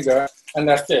black vinegar, and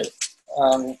that's it.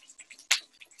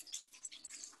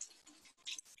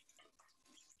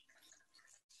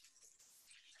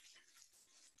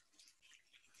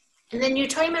 And then you're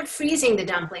talking about freezing the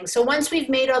dumplings. So once we've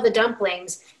made all the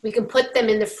dumplings, we can put them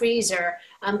in the freezer.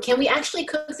 Can we actually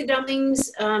cook the dumplings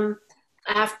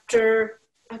after?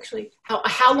 Actually,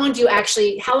 how long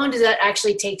does that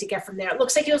actually take to get from there? It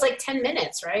looks like it was like 10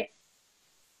 minutes, right?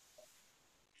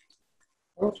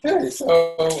 Okay,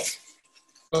 so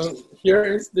here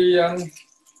is the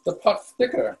pot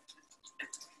sticker.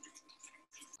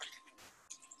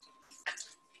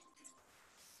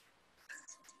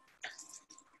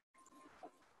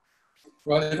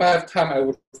 Well, if I have time, I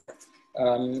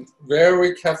would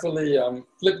very carefully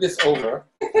flip this over.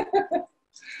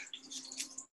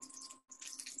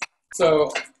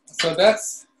 So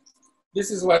this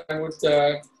is what I would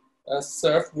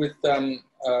serve with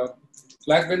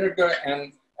black vinegar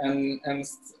and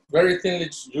very thinly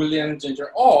julienne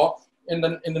ginger, or in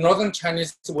the northern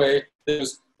Chinese way, they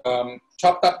use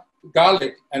chopped up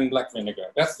garlic and black vinegar.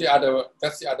 That's the other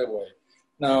way.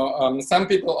 Now, some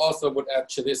people also would add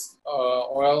chili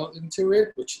oil into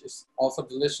it, which is also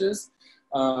delicious.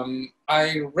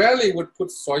 I rarely would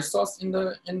put soy sauce in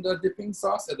the dipping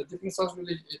sauce. The dipping sauce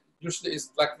usually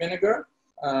is black vinegar.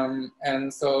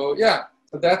 And so yeah,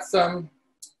 so that's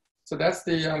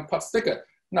the pot sticker.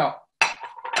 Now,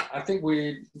 I think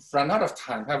we've run out of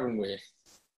time, haven't we?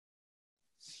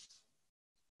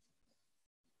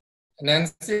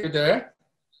 Nancy, you there?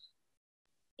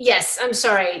 Yes, I'm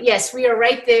sorry. Yes, we are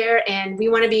right there, and we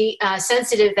want to be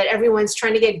sensitive that everyone's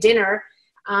trying to get dinner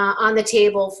on the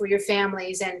table for your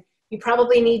families, and you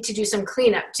probably need to do some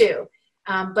cleanup too.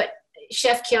 But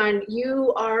Chef Kian,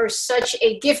 you are such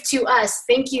a gift to us.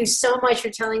 Thank you so much for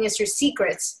telling us your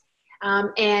secrets,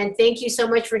 and thank you so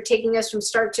much for taking us from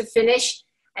start to finish.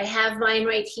 I have mine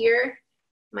right here,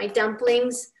 my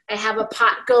dumplings. I have a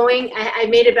pot going. I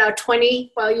made about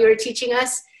 20 while you were teaching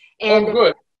us. And oh,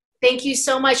 good. Thank you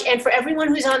so much. And for everyone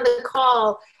who's on the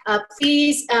call,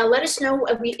 please let us know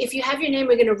if you have your name.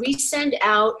 We're going to resend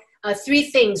out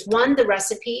 3 things. 1, the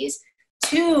recipes.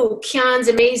 2, Kian's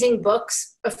amazing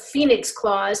books, A Phoenix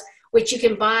Claws, which you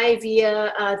can buy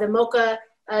via the MOCA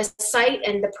site,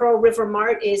 and the Pearl River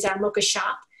Mart is our MOCA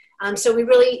shop. So we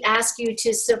really ask you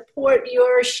to support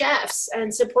your chefs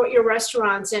and support your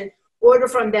restaurants and order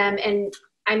from them. And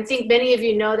I think many of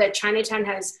you know that Chinatown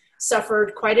has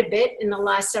suffered quite a bit in the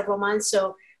last several months.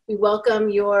 So we welcome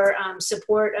your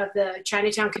support of the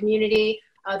Chinatown community.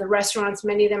 The restaurants,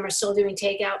 many of them are still doing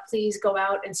takeout. Please go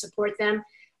out and support them.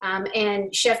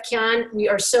 And Chef Kian, we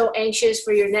are so anxious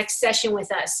for your next session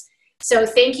with us. So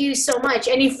thank you so much.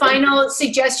 Any final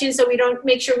suggestions so we don't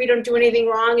make sure we don't do anything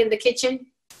wrong in the kitchen?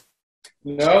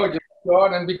 No, just go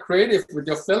out and be creative with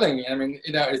your filling. I mean,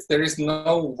 there is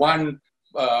no one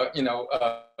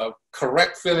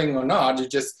correct filling or not. You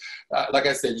just, like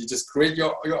I said, you just create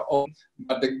your own,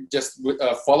 but just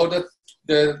follow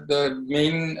the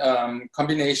main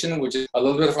combination, which is a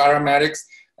little bit of aromatics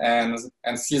and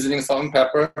seasoning, salt and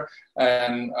pepper,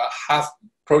 and half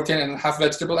protein and half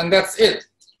vegetable, and that's it.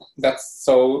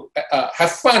 So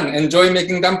have fun, enjoy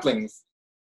making dumplings.